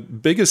was one of the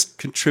biggest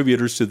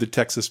contributors to the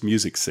Texas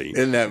music scene.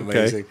 Isn't that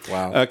amazing? Okay?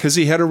 Wow. Because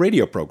he had a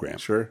radio program.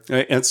 Sure.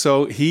 And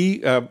so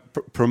he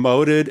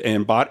promoted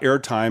and bought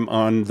airtime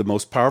on the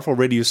most powerful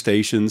radio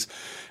stations,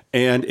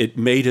 and it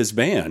made his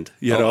band,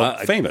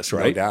 famous,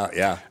 right? No doubt,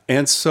 yeah.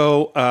 And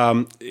so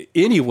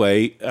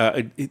anyway,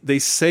 they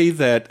say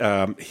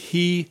that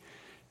he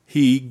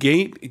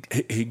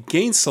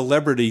gained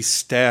celebrity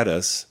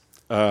status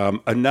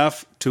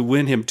enough to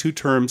win him 2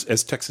 terms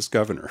as Texas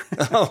governor.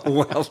 Oh,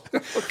 well,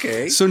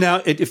 okay. So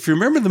now, if you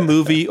remember the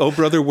movie, Oh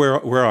Brother,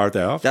 Where Art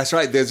Thou? That's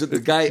right. There's the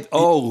guy,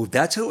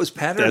 that's who it was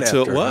patterned That's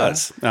after. who it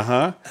was.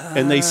 Huh?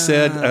 And they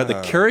said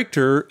the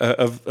character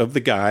of the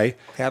guy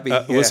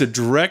was a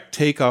direct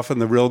takeoff on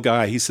the real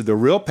guy. He said the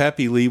real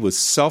Pappy Lee was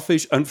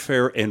selfish,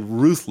 unfair, and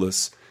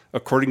ruthless,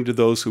 according to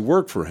those who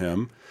worked for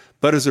him.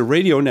 But as a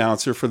radio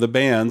announcer for the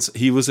bands,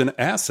 he was an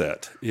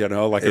asset,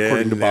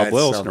 according to Bob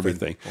Wills and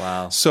everything.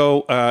 Wow.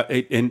 So,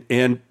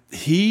 and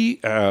he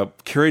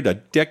carried a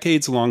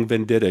decades-long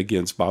vendetta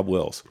against Bob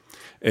Wills.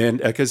 And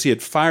because he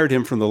had fired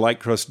him from the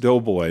Light Crust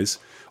Doughboys,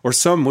 or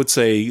some would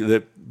say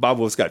that Bob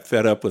Wills got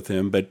fed up with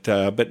him, but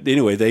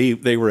anyway,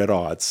 they were at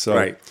odds. So,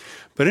 right.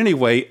 But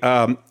anyway,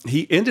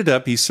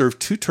 he served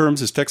 2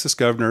 terms as Texas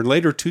governor and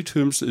later 2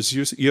 terms as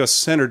U.S.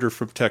 senator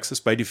from Texas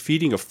by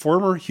defeating a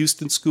former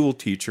Houston school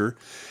teacher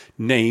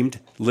named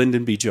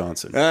Lyndon B.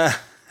 Johnson.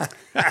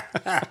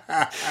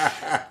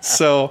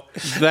 So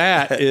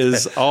that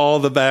is all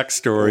the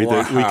backstory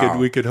that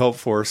we could hope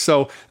for.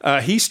 So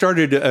he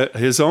started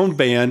his own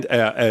band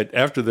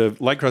after the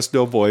Light Crust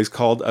Doughboys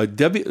called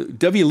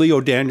W. Lee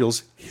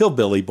O'Daniel's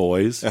Hillbilly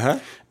Boys. Uh-huh.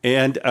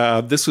 And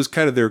this was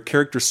kind of their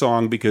character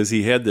song because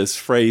he had this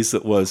phrase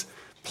that was,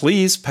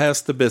 "Please pass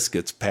the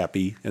biscuits,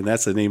 Pappy," and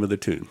that's the name of the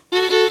tune.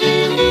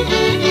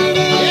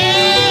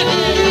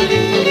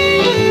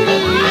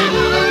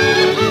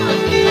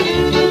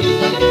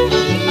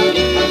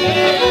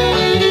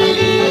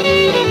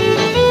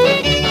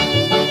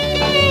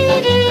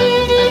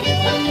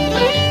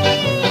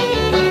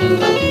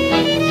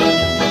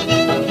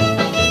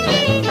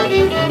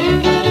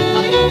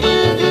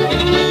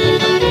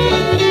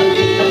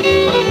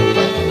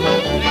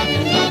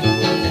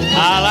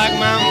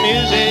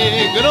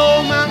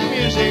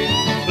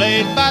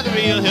 By the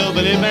real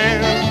hillbilly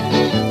band.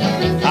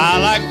 I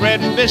like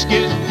bread and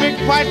biscuits, big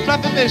white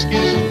fluffy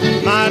biscuits.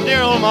 My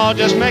dear old ma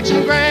just makes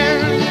them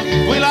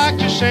grand. We like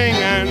to sing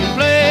and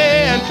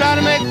play and try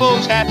to make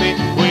folks happy.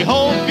 We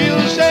hope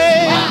you'll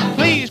say,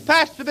 please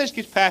pass the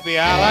biscuits, Pappy.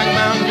 I like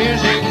mountain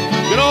music,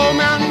 good old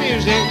mountain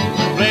music,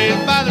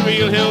 played by the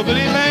real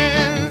hillbilly band.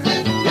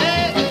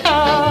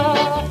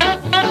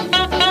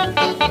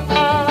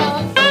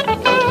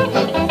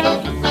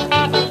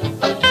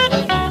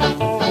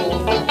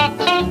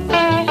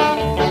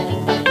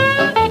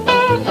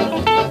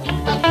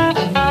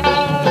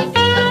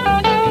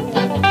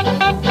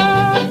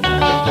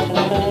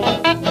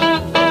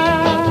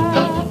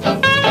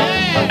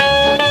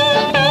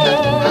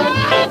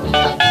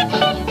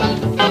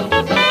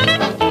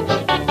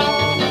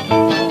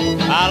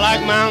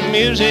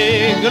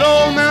 Good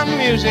old mountain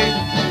music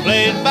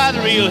played by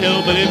the real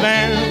hillbilly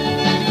band.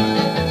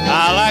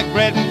 I like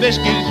bread and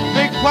biscuits,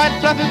 big white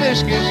fluffy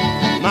biscuits.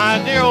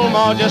 My dear old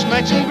ma just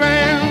makes them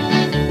grand.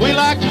 We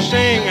like to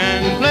sing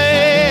and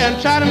play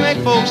and try to make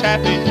folks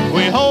happy.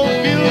 We hope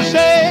you'll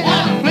say,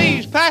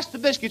 please pass the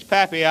biscuits,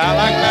 Pappy. I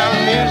like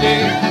mountain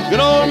music, good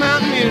old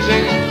mountain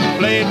music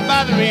played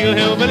by the real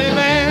hillbilly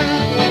band.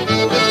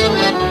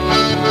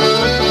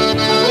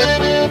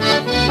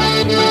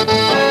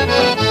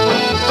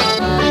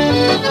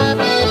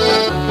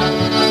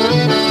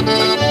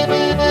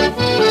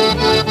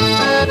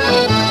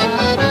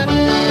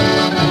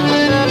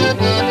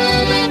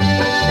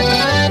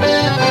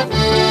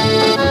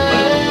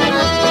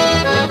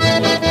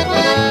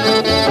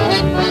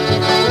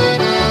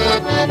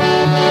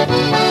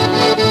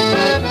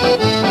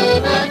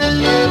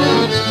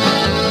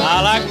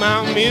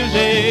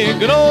 Music,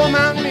 good old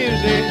mountain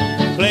music,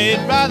 played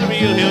by the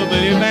real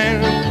hillbilly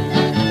band.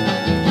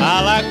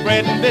 I like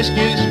bread and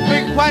biscuits,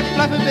 big white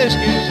fluffy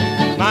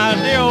biscuits. My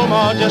dear old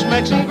ma just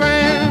makes them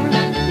grand.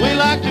 We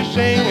like to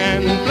sing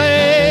and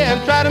play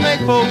and try to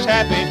make folks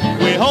happy.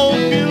 We hope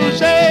you'll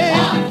say,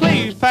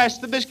 please pass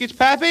the biscuits,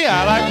 Pappy.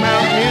 I like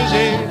mountain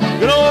music,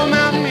 good old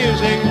mountain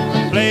music,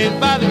 played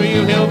by the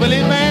real hillbilly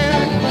band.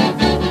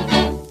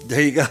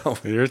 There you go.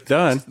 You're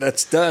done.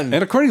 That's done.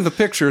 And according to the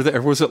picture,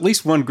 there was at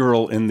least one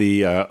girl in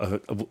the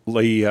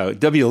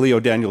W. Leo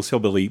Daniels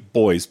Hillbilly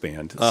Boys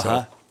Band.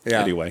 So,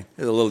 yeah. Anyway.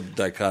 There's a little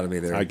dichotomy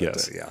there. I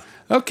guess. Yeah.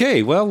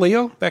 Okay. Well,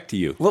 Leo, back to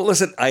you. Well,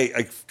 listen,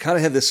 I kind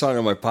of had this song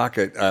in my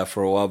pocket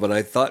for a while, but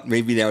I thought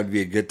maybe now would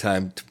be a good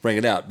time to bring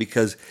it out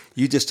because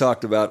you just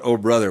talked about "Oh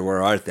Brother,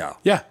 Where Art Thou?"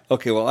 Yeah.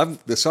 Okay, well,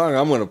 the song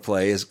I'm going to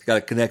play has got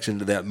a connection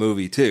to that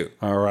movie, too.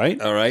 All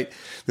right.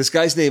 This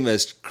guy's name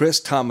is Chris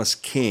Thomas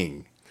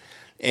King.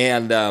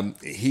 And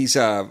he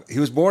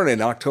was born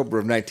in October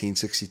of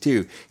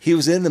 1962. He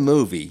was in the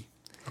movie.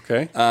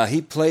 Okay.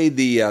 He played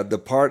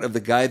the part of the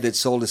guy that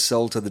sold his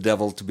soul to the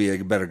devil to be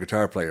a better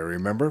guitar player.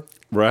 Remember?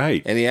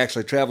 Right. And he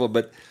actually traveled.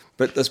 But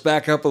let's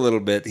back up a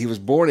little bit. He was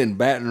born in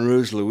Baton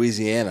Rouge,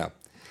 Louisiana,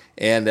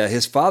 and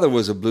his father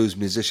was a blues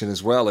musician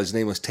as well. His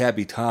name was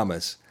Tabby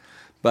Thomas.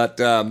 But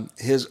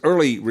his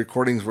early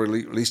recordings were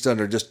released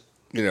under just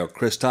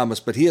Chris Thomas,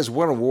 but he has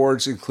won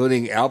awards,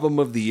 including Album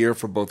of the Year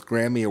for both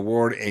Grammy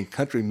Award and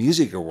Country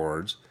Music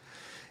Awards,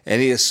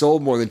 and he has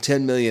sold more than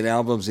 10 million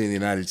albums in the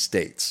United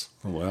States.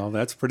 Well,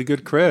 that's pretty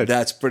good cred.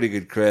 That's pretty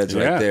good creds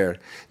right there.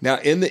 Now,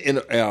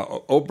 in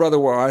 "Oh Brother,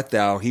 Where Art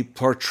Thou?" he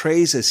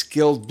portrays a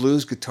skilled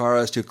blues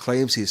guitarist who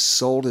claims he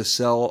sold his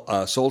soul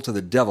to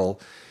the devil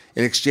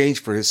in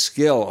exchange for his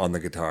skill on the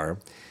guitar.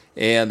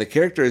 And the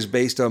character is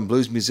based on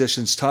blues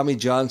musicians Tommy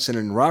Johnson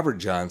and Robert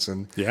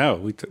Johnson. Yeah,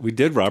 we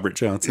did Robert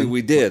Johnson.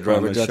 We did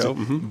Robert Johnson,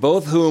 mm-hmm.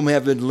 Both whom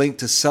have been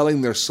linked to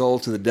selling their soul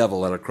to the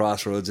devil at a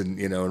crossroads in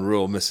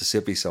rural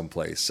Mississippi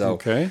someplace.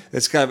 So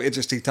it's kind of an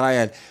interesting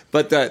tie-in.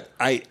 But the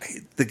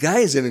guy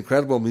is an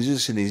incredible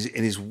musician.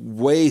 He's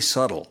way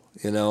subtle,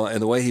 and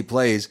the way he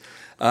plays.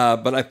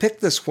 But I picked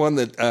this one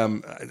that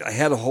I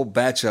had a whole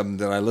batch of them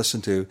that I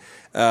listened to.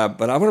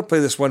 But I want to play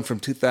this one from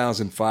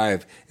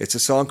 2005. It's a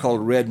song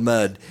called Red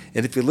Mud.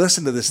 And if you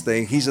listen to this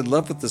thing, he's in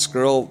love with this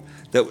girl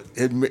that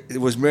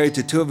was married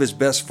to two of his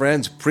best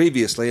friends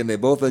previously, and they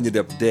both ended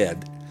up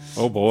dead.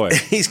 Oh, boy.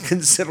 He's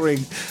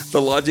considering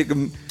the logic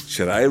of,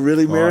 should I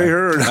really marry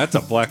her? That's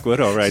a Black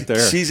Widow right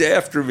there. She's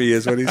after me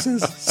is what he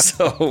says.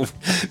 So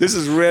this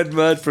is Red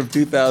Mud from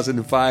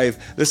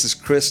 2005. This is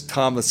Chris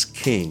Thomas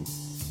King.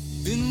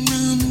 Been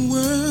around the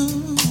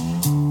world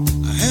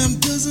a half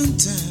dozen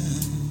times.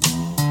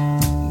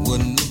 What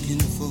I'm looking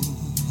for,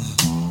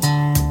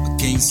 I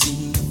can't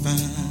seem to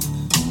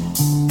find.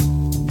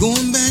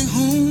 Going back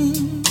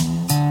home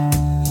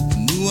to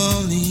New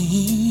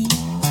Orleans,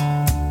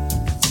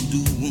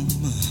 voodoo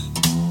woman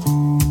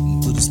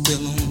put a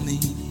spell on me.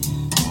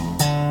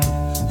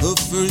 Her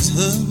first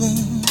husband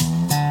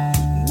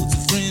was a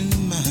friend of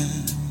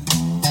mine.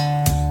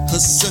 Her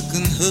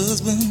second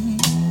husband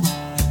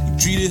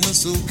treated her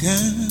so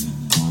kind.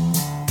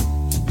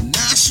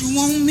 Now she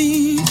want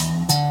me to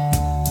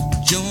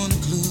join the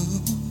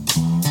club.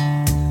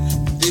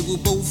 They were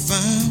both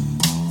found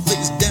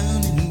face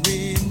down in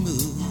red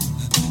mud.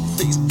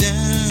 Face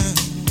down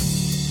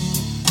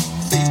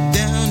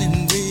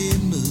in red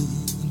mud.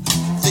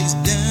 Face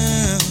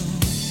down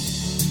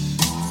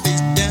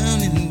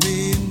in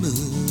red mud.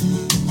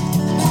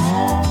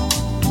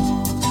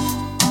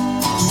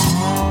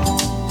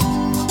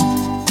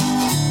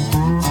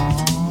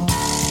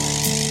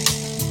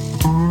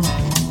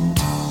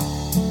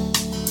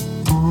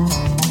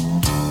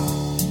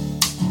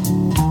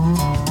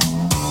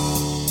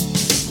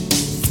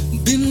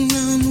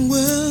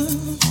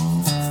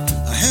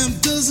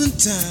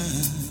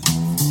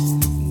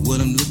 Time,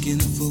 what I'm looking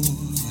for,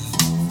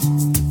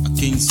 I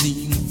can't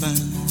seem to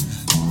find.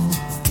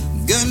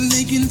 Got a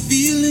aching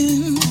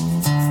feeling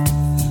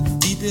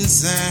deep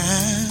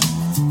inside.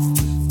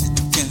 It's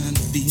the kind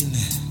of feeling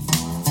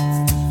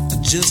I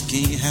just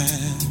can't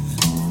hide.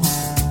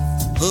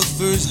 Her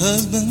first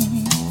husband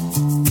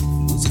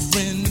was a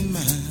friend of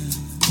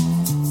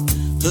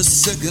mine. Her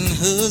second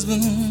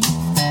husband,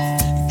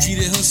 he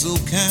treated her so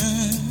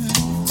kind.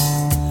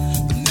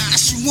 But now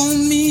she want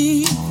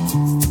me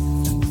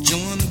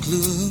join the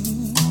club,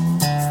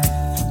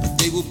 but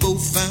they were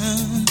both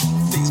found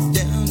face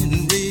down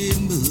in red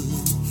mud,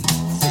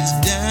 face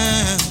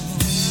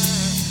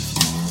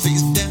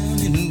down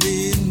in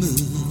red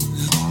mud,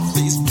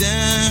 face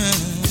down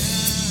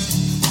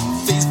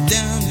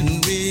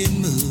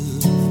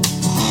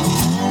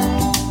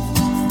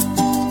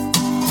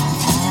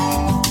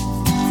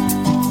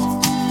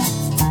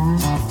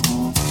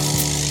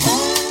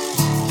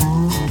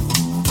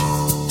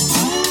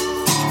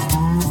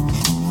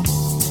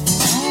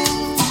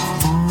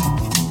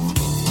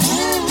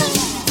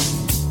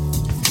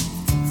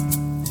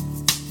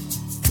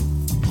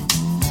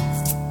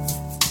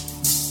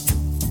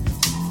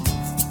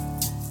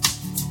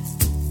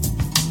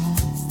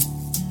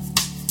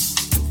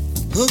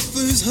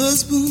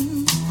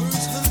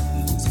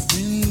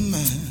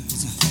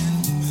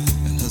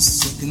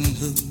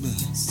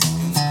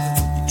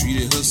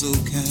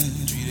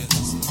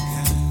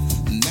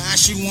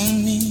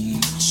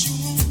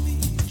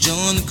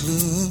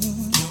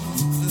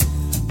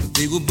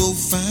were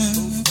both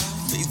found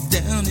face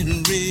down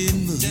in red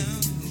mud.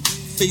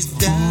 Face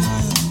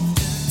down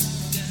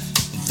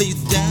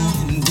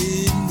in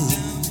red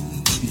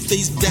mud.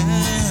 Face down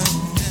in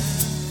red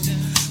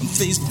mud. Face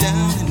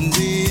down in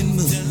red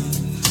mud.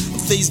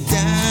 Face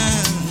down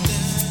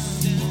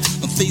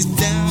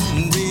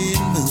in red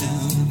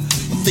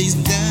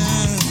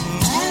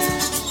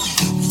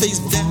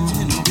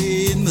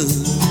mud.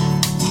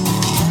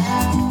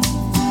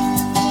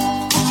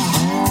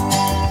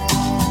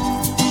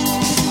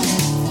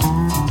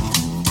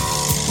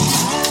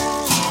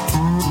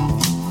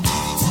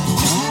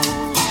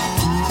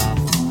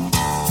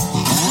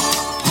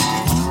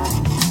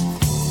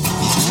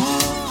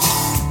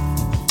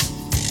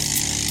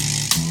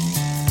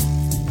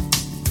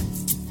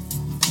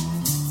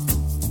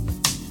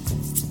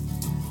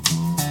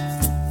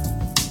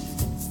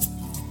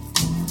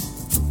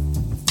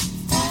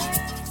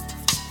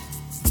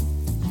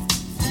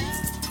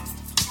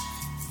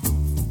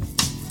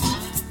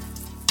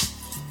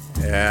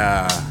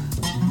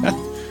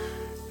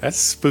 That's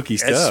spooky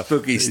stuff. That's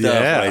spooky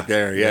stuff right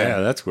there.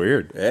 Yeah, that's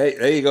weird. Hey,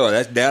 there you go.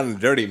 That's down and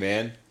dirty,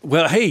 man.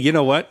 Well, hey, you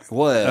know what?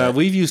 What?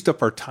 We've used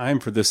up our time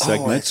for this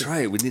segment. Oh, that's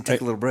right. We need to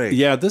take a little break.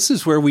 Yeah, this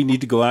is where we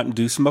need to go out and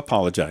do some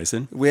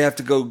apologizing. We have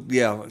to go, to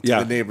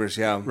the neighbors,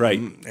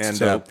 Right. And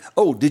So-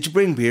 did you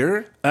bring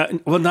beer?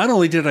 Well, not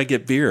only did I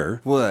get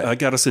beer, What? I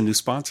got us a new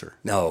sponsor.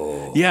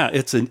 No. Yeah,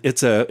 it's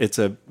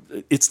the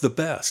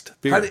best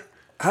beer.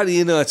 How do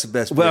you know it's the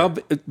best beer? Well,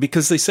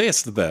 because they say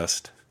it's the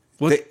best.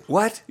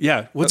 What?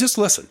 Yeah. Well, just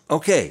listen.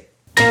 Okay.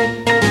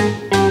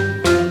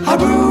 Our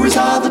brewers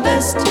are the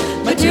best,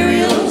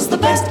 materials the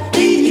best,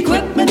 the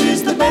equipment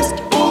is the best.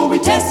 Oh, we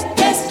test,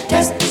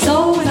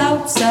 so it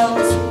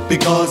outsells.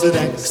 Because it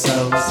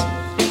excels.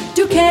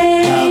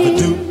 Duquesne, Have a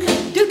Duke.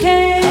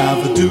 Duquesne,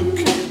 Have a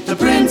Duke. the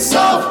Prince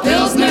of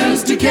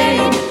Pilsner's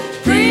Duquesne,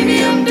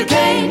 premium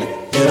Duquesne.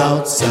 It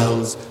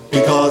outsells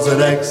because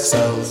it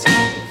excels.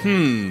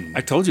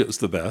 I told you it was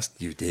the best.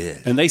 You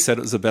did. And they said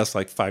it was the best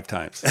like 5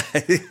 times.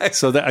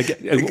 So that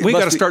we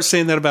got to start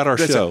saying that about our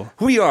show.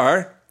 We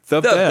are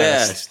the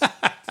best.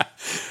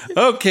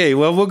 Okay,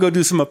 well, we'll go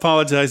do some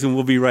apologizing.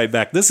 We'll be right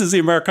back. This is the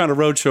Americana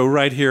Roadshow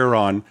right here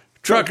on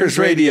Truckers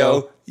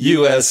Radio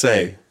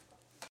USA.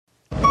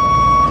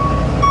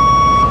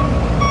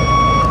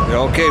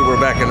 Okay, we're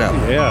backing up.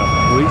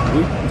 Yeah, we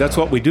that's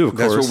what we do, of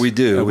course. That's what we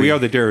do. We are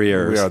the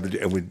Derrieres. We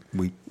are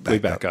we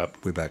back up.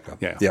 We back up.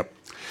 Yeah. Yep.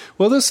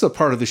 Well, this is the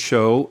part of the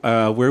show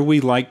where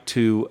we like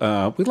to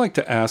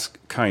ask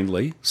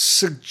kindly,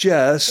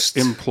 suggest,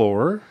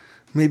 implore,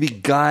 maybe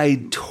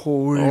guide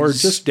towards, or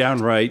just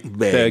downright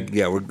beg.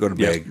 Yeah, we're going to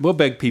beg. We'll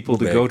beg people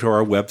to go to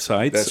our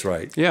websites. That's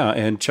right. Yeah,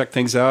 and check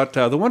things out.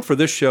 The one for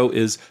this show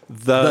is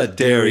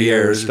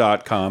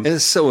thederrieres.com. And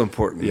it's so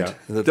important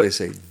that they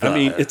say the. I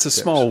mean, it's a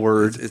small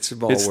word. It's a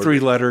small word. It's 3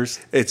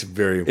 letters. It's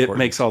very important. It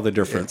makes all the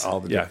difference.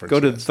 All the difference. Go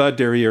to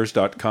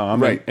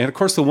thederrieres.com. Right. And of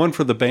course, the one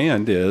for the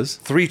band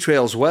is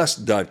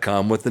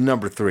 3trailswest.com with the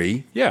number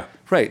 3. Yeah.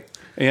 Right.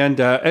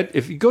 And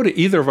if you go to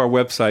either of our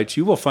websites,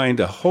 you will find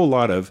a whole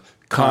lot of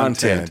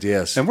content.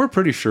 Yes. And we're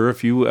pretty sure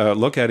if you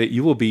look at it,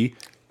 you will be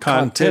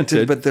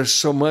contented. But there's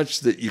so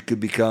much that you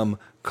could become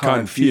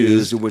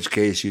confused, in which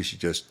case you should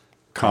just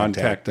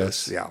contact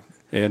us. Yeah.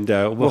 And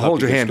we'll hold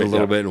your hand a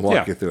little bit and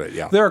walk you through it.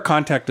 Yeah. There are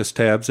contact us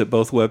tabs at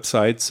both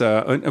websites.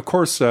 And of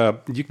course,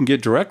 you can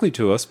get directly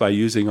to us by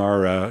using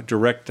our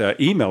direct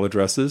email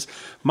addresses.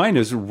 Mine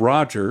is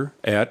Roger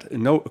at,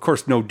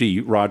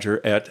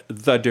 Roger at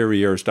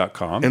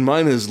thederrieres.com. And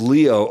mine is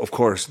Leo, of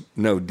course,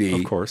 no D,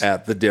 of course,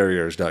 at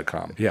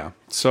thederrieres.com. Yeah.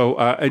 So,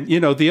 and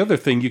the other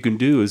thing you can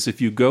do is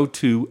if you go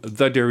to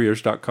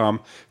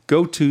thederrieres.com,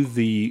 go to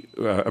the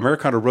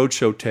Americana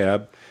Roadshow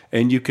tab,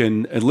 and you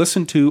can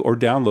listen to or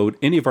download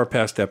any of our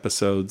past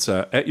episodes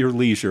at your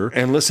leisure.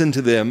 And listen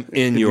to them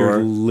in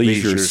your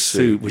leisure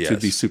suit, which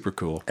would be super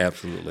cool.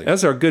 Absolutely.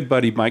 As our good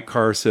buddy Mike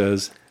Carr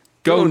says,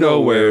 go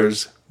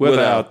nowheres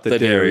without the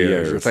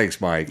Derrieres. Thanks,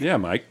 Mike. Yeah,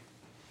 Mike.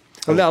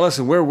 Oh, now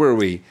listen, where were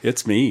we?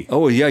 It's me.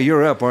 Oh, yeah,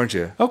 you're up, aren't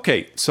you?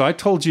 Okay, so I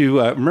told you,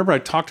 remember I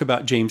talked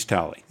about James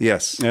Talley?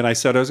 Yes. And I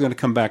said I was going to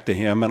come back to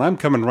him, and I'm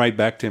coming right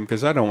back to him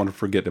because I don't want to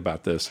forget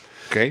about this.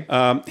 Okay.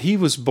 He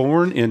was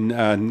born in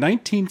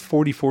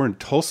 1944 in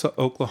Tulsa,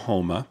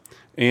 Oklahoma,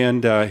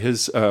 and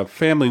his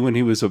family, when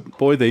he was a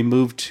boy, they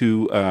moved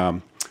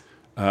to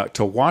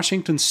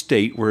Washington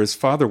State, where his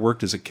father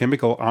worked as a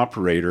chemical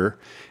operator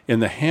in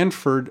the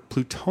Hanford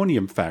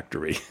plutonium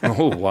factory.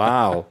 Oh,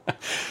 wow.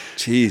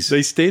 Jeez.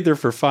 They stayed there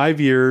for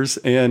 5 years,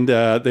 and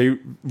they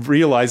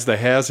realized the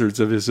hazards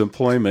of his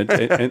employment,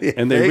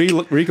 and they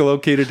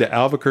relocated to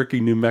Albuquerque,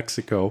 New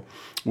Mexico,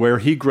 where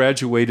he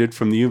graduated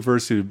from the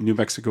University of New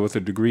Mexico with a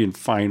degree in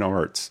fine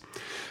arts.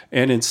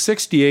 And in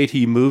 1968,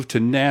 he moved to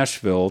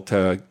Nashville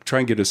to try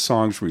and get his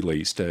songs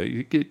released.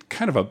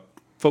 Kind of a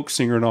folk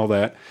singer and all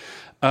that.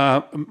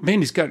 Man,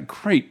 he's got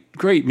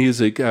great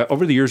music.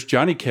 Over the years,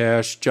 Johnny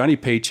Cash, Johnny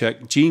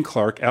Paycheck, Gene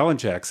Clark, Alan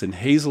Jackson,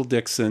 Hazel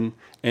Dixon,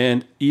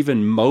 and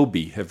even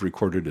Moby have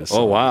recorded his songs.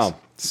 Oh, wow.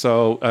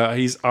 So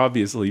he's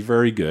obviously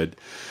very good.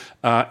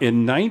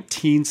 In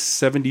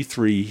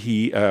 1973,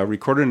 he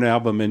recorded an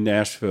album in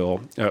Nashville,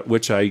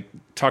 which I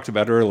talked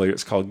about earlier.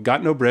 It's called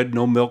Got No Bread,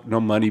 No Milk, No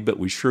Money, But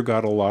We Sure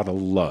Got a Lot of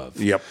Love.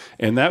 Yep.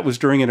 And that was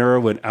during an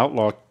era when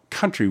outlaw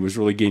country was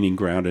really gaining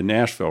ground in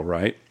Nashville,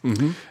 right?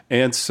 Mm-hmm.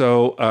 And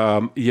so,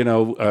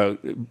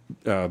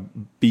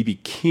 B.B.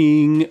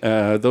 King,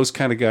 those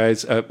kind of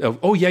guys.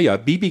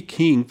 B.B.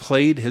 King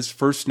played his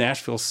first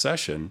Nashville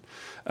session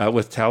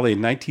with Talley in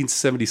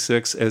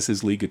 1976 as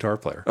his lead guitar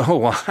player. Oh,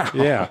 wow.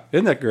 Yeah.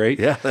 Isn't that great?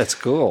 Yeah, that's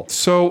cool.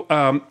 So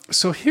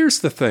here's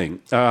the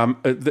thing.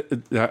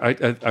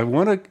 I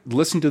want to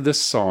listen to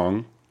this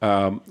song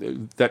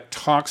that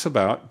talks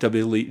about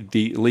W.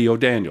 Leo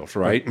Daniels,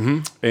 right?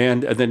 Mm-hmm.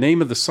 And the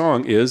name of the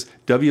song is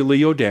W.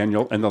 Leo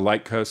Daniel and the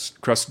Light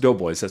Crust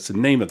Doughboys. That's the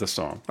name of the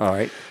song. All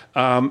right.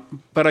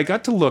 But I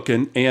got to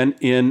looking, and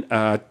in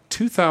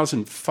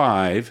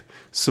 2005,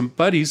 some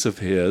buddies of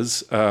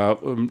his,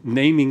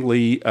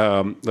 namely,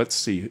 let's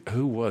see,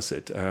 who was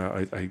it?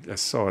 I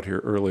saw it here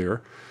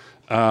earlier.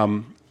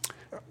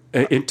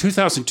 In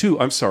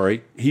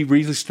 2002, he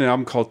released an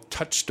album called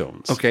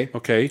Touchstones.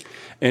 Okay.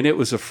 And it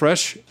was a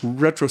fresh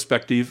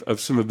retrospective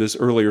of some of his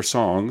earlier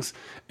songs.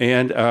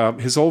 And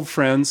his old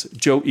friends,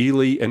 Joe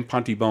Ely and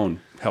Ponty Bone,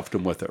 helped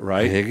him with it,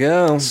 right? There you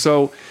go.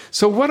 So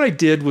what I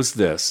did was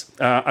this.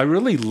 I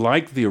really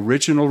liked the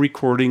original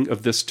recording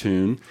of this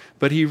tune,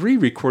 but he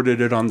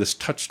re-recorded it on this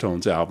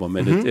Touchstones album.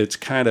 And it's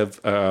kind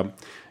of, a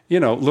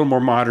little more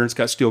modern. It's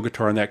got steel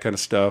guitar and that kind of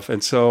stuff.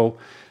 And so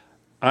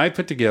I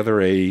put together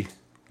a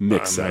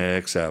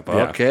mix-up.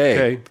 Yeah.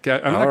 Okay.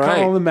 I'm not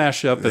calling them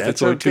mashup if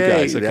it's only two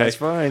guys. Okay, that's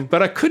fine.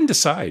 But I couldn't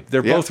decide.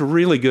 They're both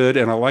really good,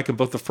 and I like them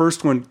both. The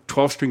first one,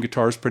 12-string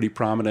guitar, is pretty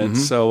prominent.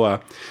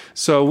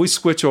 So we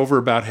switch over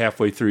about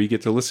halfway through. You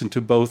get to listen to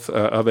both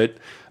of it.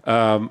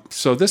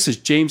 So this is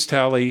James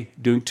Talley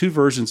doing two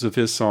versions of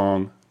his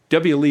song,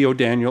 W. Leo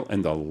Daniel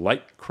and the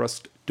Light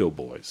Crust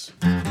Doughboys.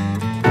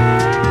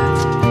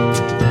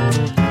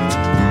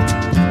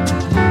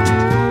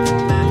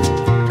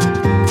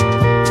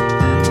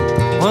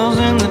 Was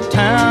in the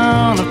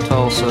town of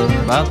Tulsa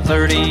about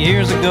 30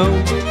 years ago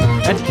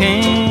at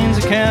Kane's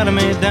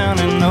Academy down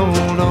in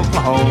old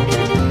Oklahoma.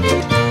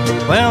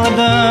 Well, the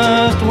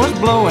dust was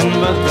blowing,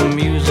 but the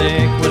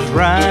music was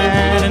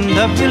right, and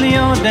W.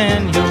 Leo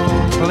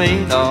Daniel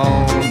played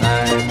all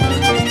night.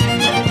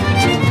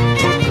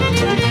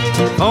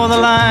 For the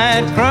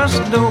Light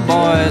Crust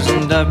Doughboys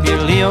and W.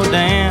 Leo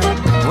Dan,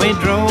 we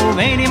drove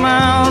 80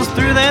 miles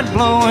through that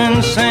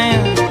blowing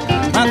sand.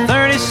 My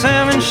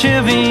 37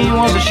 Chevy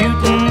was a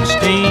shooting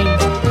steam,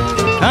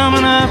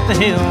 coming up the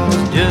hills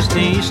just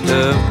east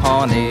of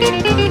Pawnee.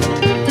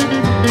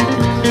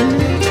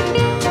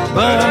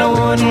 But I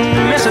wouldn't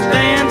miss a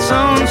dance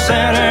on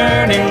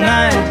Saturday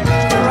night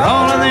for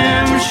all of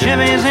them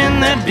Chevys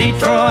in that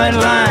Detroit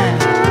line.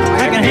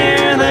 I can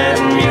hear that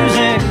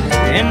music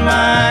in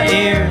my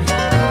ears.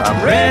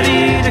 I'm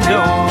ready to go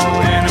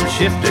and I'm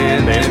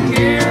shifting them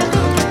gears.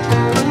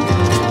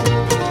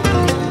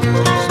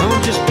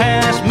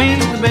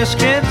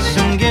 Biscuits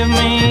and give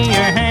me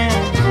your hand.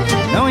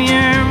 Know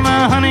you're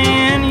my honey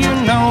and you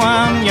know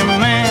I'm your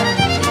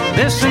man.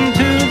 Listen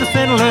to the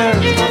fiddler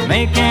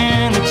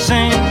making it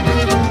sing.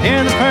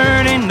 Hear the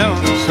pretty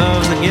notes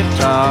of the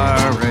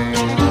guitar ring.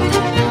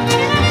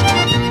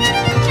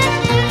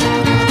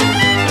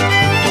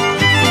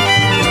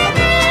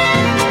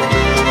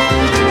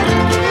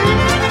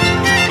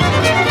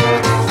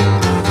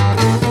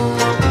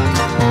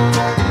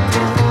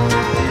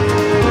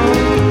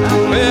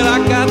 Well,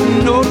 I got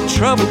no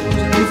trouble,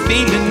 I'm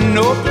feeling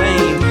no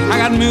pain. I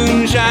got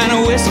moonshine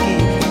and whiskey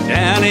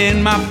down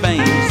in my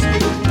veins.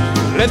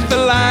 Let the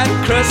Light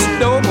Crust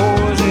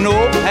Doughboys and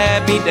old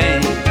Happy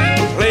Dan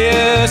play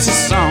us a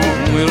song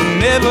we'll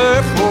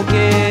never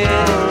forget.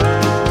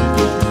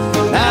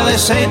 Now they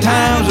say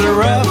times are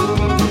rough,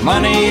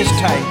 money's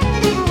tight.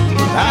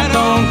 I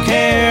don't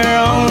care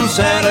on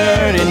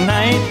Saturday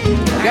night.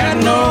 I got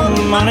no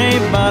money,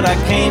 but I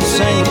can't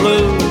sing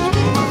blues.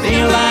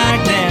 Feel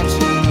like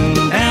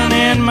dancing down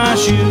in my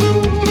shoes.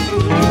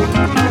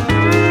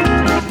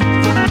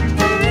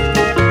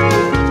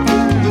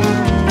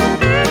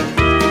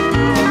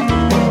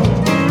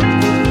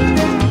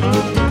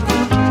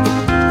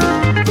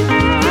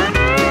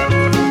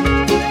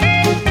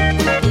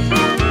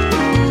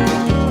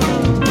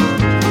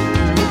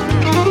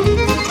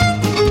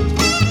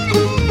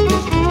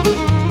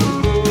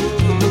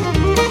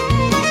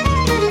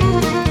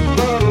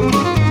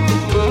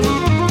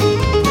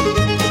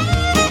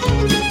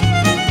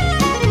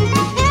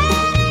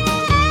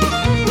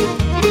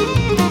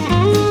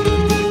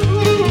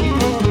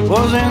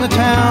 Was in the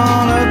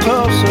town of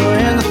Tulsa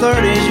in the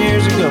 30s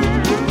years ago.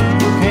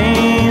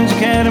 Kane's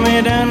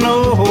Academy down in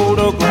old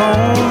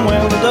Oklahoma.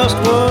 Well, the dust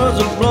was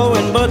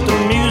a-blowing, but the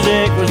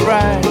music was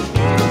right.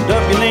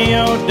 W.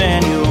 Leo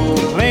Daniel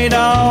played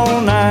all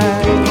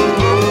night.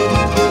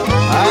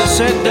 I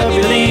said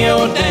W.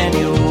 Leo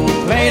Daniel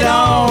played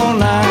all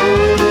night.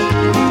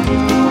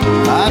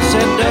 I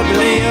said W.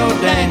 Leo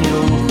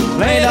Daniel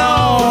played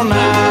all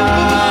night.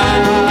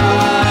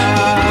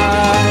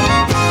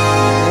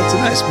 That's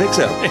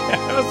concept.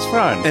 That's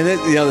fun. And then,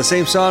 the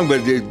same song,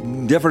 but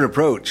different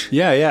approach.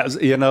 Yeah.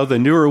 The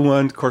newer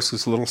one, of course,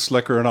 was a little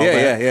slicker and all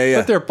that. Yeah.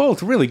 But they're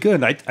both really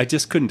good. I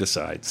just couldn't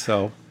decide.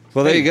 So,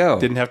 well, there you go.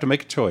 Didn't have to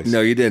make a choice.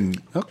 No, you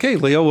didn't. Okay,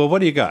 Leo. Well, what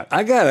do you got?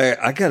 I got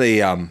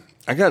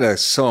a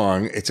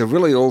song. It's a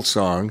really old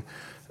song.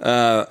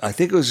 I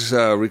think it was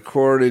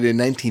recorded in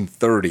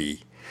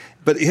 1930.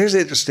 But here's the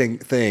interesting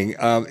thing.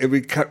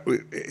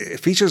 It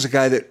features a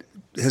guy that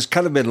has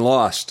kind of been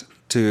lost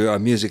to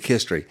music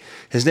history.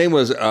 His name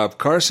was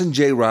Carson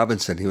J.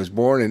 Robinson. He was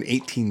born in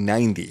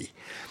 1890.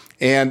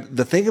 And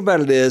the thing about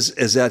it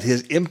is that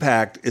his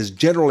impact is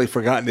generally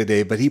forgotten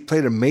today, but he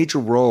played a major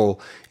role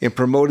in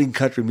promoting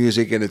country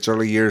music in its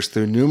early years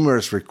through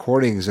numerous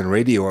recordings and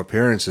radio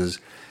appearances.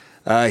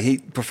 He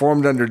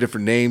performed under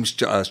different names,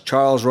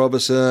 Charles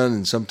Robinson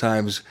and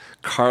sometimes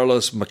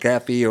Carlos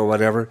McAfee or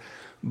whatever.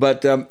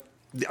 But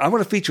I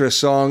want to feature a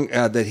song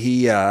that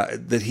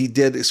he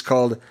did. It's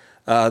called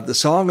 "The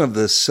Song of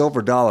the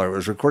Silver Dollar." It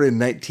was recorded in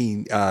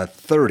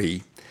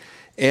 1930.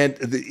 And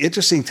the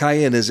interesting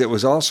tie-in is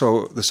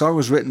the song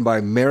was written by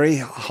Mary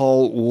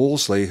Hull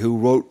Woolsey, who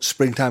wrote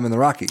 "Springtime in the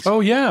Rockies." Oh,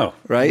 yeah.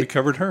 Right? We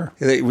covered her.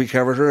 We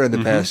covered her in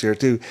the past year,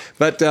 too.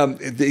 But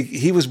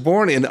he was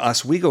born in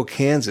Oswego,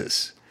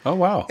 Kansas. Oh,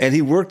 wow. And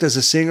he worked as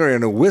a singer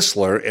and a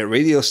whistler at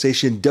radio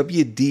station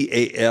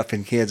WDAF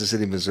in Kansas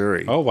City,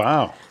 Missouri. Oh,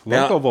 wow.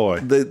 Local boy.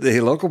 The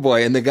local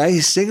boy. And the guy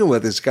he's singing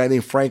with is a guy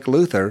named Frank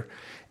Luther.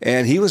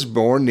 And he was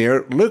born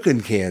near Lucan,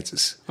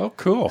 Kansas. Oh,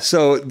 cool.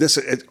 So this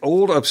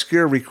old,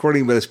 obscure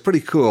recording, but it's pretty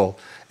cool.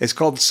 It's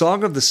called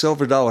 "Song of the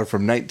Silver Dollar"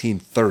 from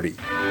 1930.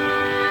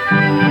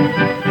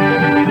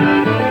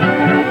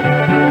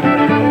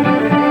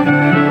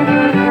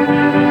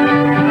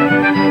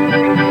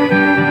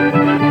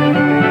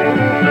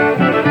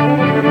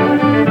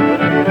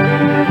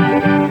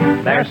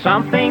 There's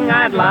something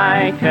I'd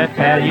like to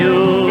tell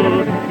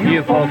you,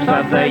 you folks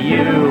of the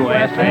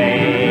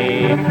USA.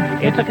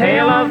 It's a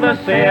tale of the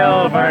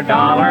silver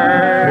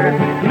dollar.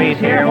 Please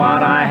hear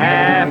what I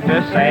have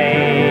to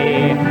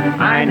say.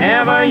 I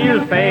never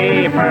use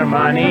paper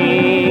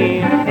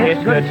money.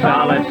 It's good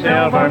solid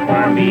silver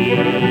for me.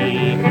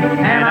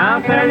 And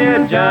I'll tell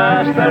you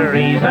just the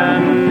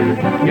reason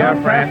your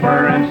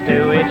preference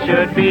to it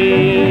should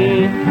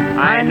be.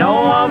 I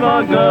know of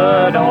a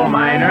good old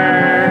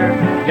miner,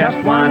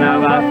 just one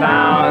of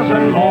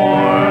 1,000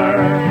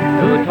 more,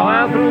 who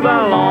toiled through the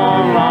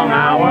long, long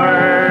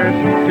hours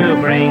to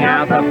bring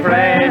out the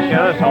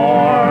precious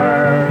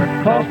ore.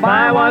 Close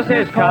by was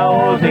his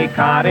cozy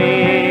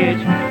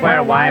cottage,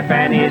 where wife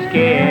and his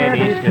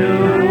kiddies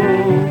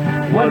too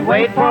would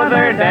wait for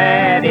their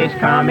daddy's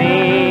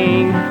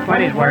coming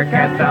when his work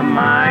at the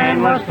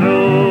mine was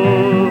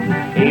through.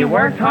 He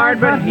worked hard,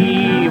 but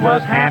he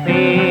was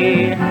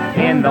happy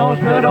in those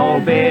good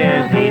old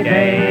busy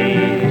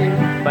days.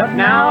 But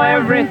now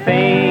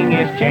everything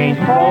is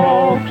changed,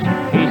 folks.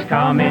 He's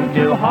come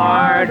into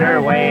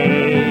harder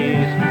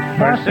ways.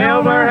 For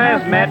silver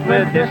has met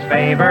with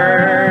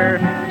disfavor,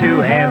 too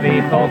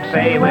heavy, folks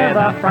say with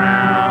a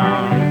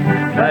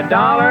frown. The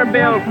dollar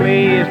bill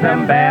pleased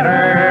them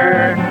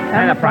better,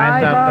 and the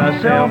price of the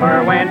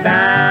silver went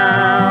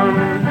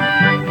down.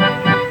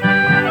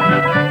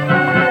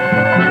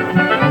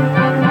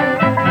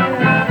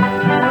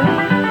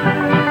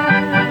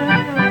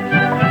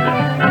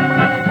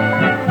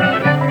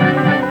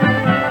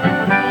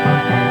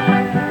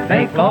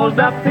 Closed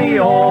up the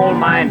old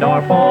mine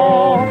door,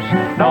 folks.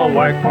 No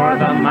work for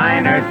the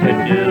miner to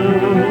do.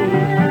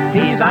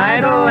 He's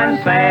idle and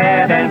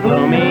sad and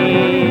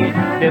gloomy,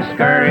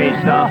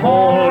 discouraged the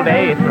whole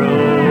day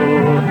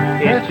through.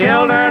 His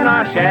children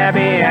are shabby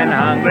and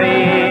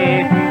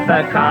hungry.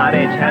 The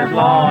cottage has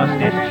lost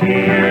its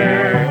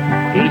cheer.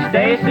 Each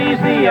day sees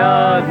the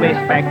ugly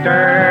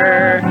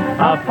specter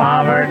of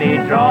poverty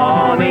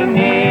drawing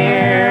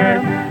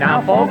near.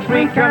 Now, folks,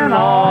 we can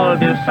all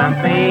do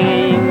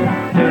something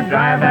to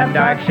drive that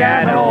dark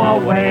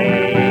shadow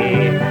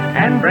away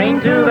and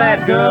bring to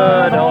that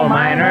good old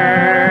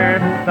miner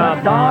the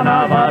dawn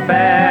of a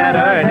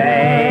better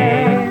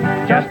day.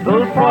 Just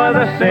boot for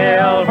the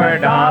silver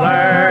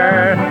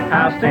dollar,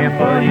 how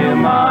simple you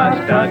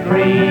must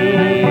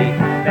agree.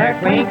 Their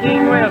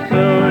clinking will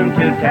soon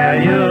to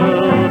tell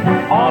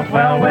you all's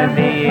well with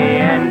the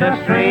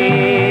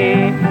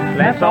industry.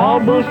 Let's all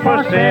boost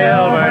for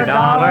silver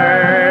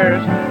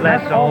dollars.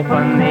 Let's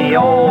open the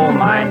old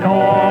mine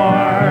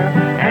door.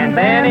 And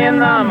then in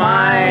the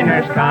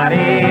miner's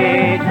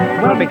cottage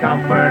will be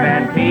comfort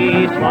and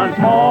peace once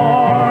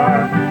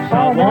more.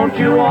 So won't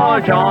you all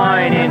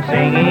join in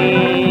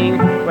singing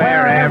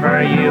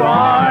wherever you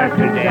are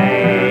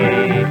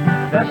today?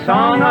 The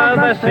song of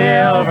the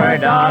silver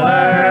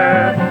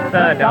dollar,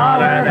 the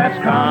dollar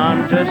that's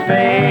come to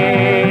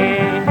stay.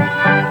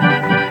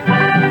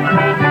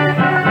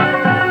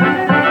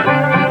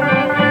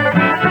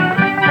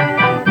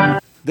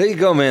 There you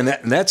go, man.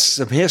 That's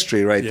some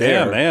history right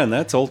there. Yeah, man,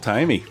 that's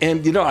old-timey.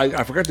 And,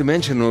 I forgot to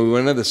mention when we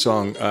went into the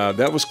song,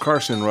 that was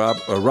Carson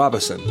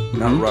Robinson.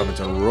 Not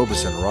Robinson,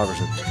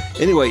 Robeson.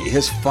 Anyway,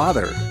 his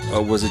father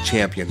was a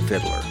champion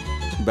fiddler.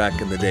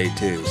 back in the day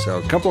too. So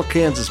a couple of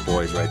Kansas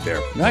boys right there.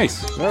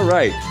 Nice. All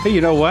right. Hey,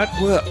 you know what?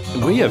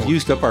 We have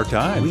used up our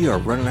time. We are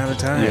running out of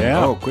time.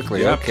 Yeah. Oh,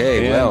 quickly. Yep.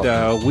 Okay.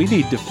 And we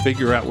need to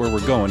figure out where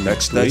we're going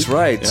next week. That's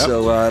right. Yep.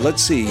 So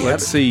let's see.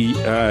 Let's see.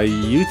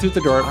 You threw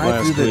the dart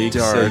last week,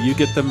 so you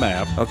get the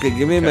map. Okay,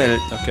 give me a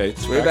minute. Okay.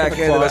 It's way back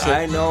in.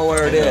 I know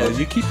where it is.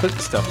 You keep putting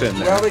stuff in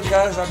there. Well,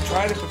 because I'm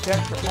trying to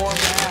protect the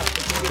format.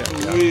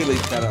 Really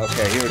kind of.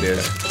 Okay, here it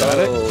is. Got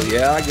it? Oh,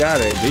 yeah, I got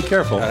it. Be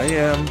careful. I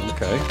am.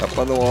 Okay. Up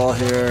on the wall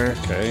here.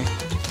 Okay.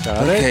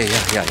 Got it? Okay,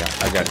 yeah.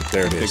 I got it.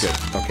 There it is.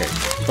 Okay,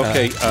 good.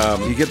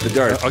 Okay. You get the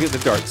dart. I'll get the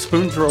dart.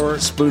 Spoon drawer.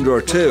 Spoon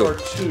drawer 2. Drawer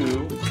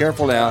 2.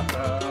 Careful now.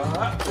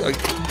 Got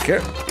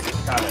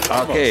it.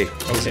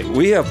 Okay.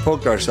 We have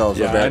poked ourselves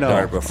with that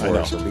dart I before,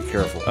 know. so be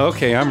careful.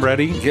 Okay, I'm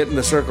ready. Get in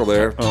the circle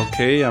there.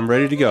 Okay, I'm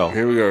ready to go.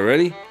 Here we go.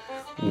 Ready?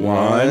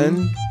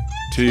 1,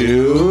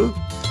 2,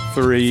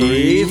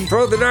 3.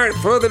 Throw the dart.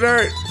 Throw the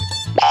dart.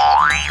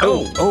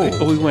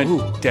 Oh, we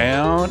went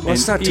down. Well,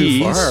 it's not too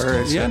east.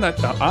 far. Yeah,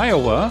 not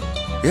Iowa.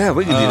 Yeah,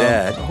 we can do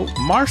that.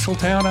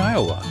 Marshalltown,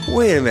 Iowa.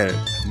 Wait a minute.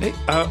 Hey,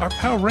 our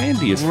pal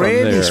Randy is from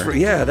Randy's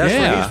there. that's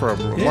where he's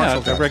from. Yeah, I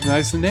Marshalltown.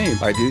 recognize the name.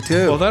 I do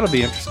too. Well, that'll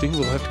be interesting.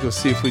 We'll have to go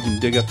see if we can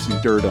dig up some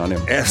dirt on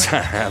him. Yes,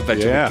 I bet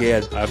you we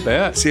can. I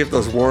bet. See if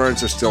those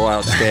warrants are still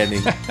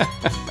outstanding.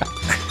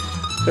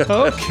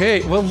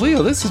 Okay. Well,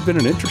 Leo, this has been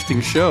an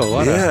interesting show. A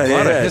lot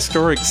of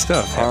historic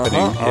stuff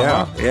happening.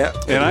 Yeah.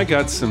 And I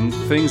got some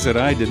things that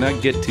I did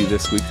not get to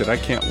this week that I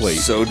can't wait.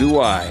 So do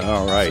I.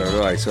 All right. So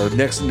do I. So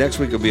next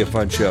week will be a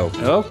fun show.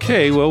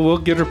 Okay. Well, we'll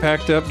get her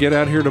packed up, get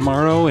out here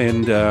tomorrow,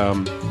 and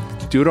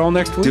do it all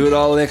next week? Do it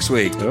all next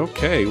week.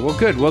 Okay. Well,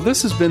 good. Well,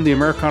 this has been the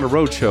Americana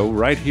Roadshow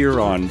right here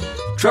on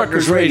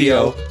Truckers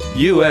Radio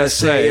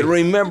USA. And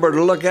remember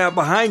to look out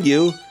behind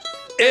you.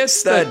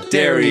 It's the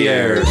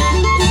Derrieres.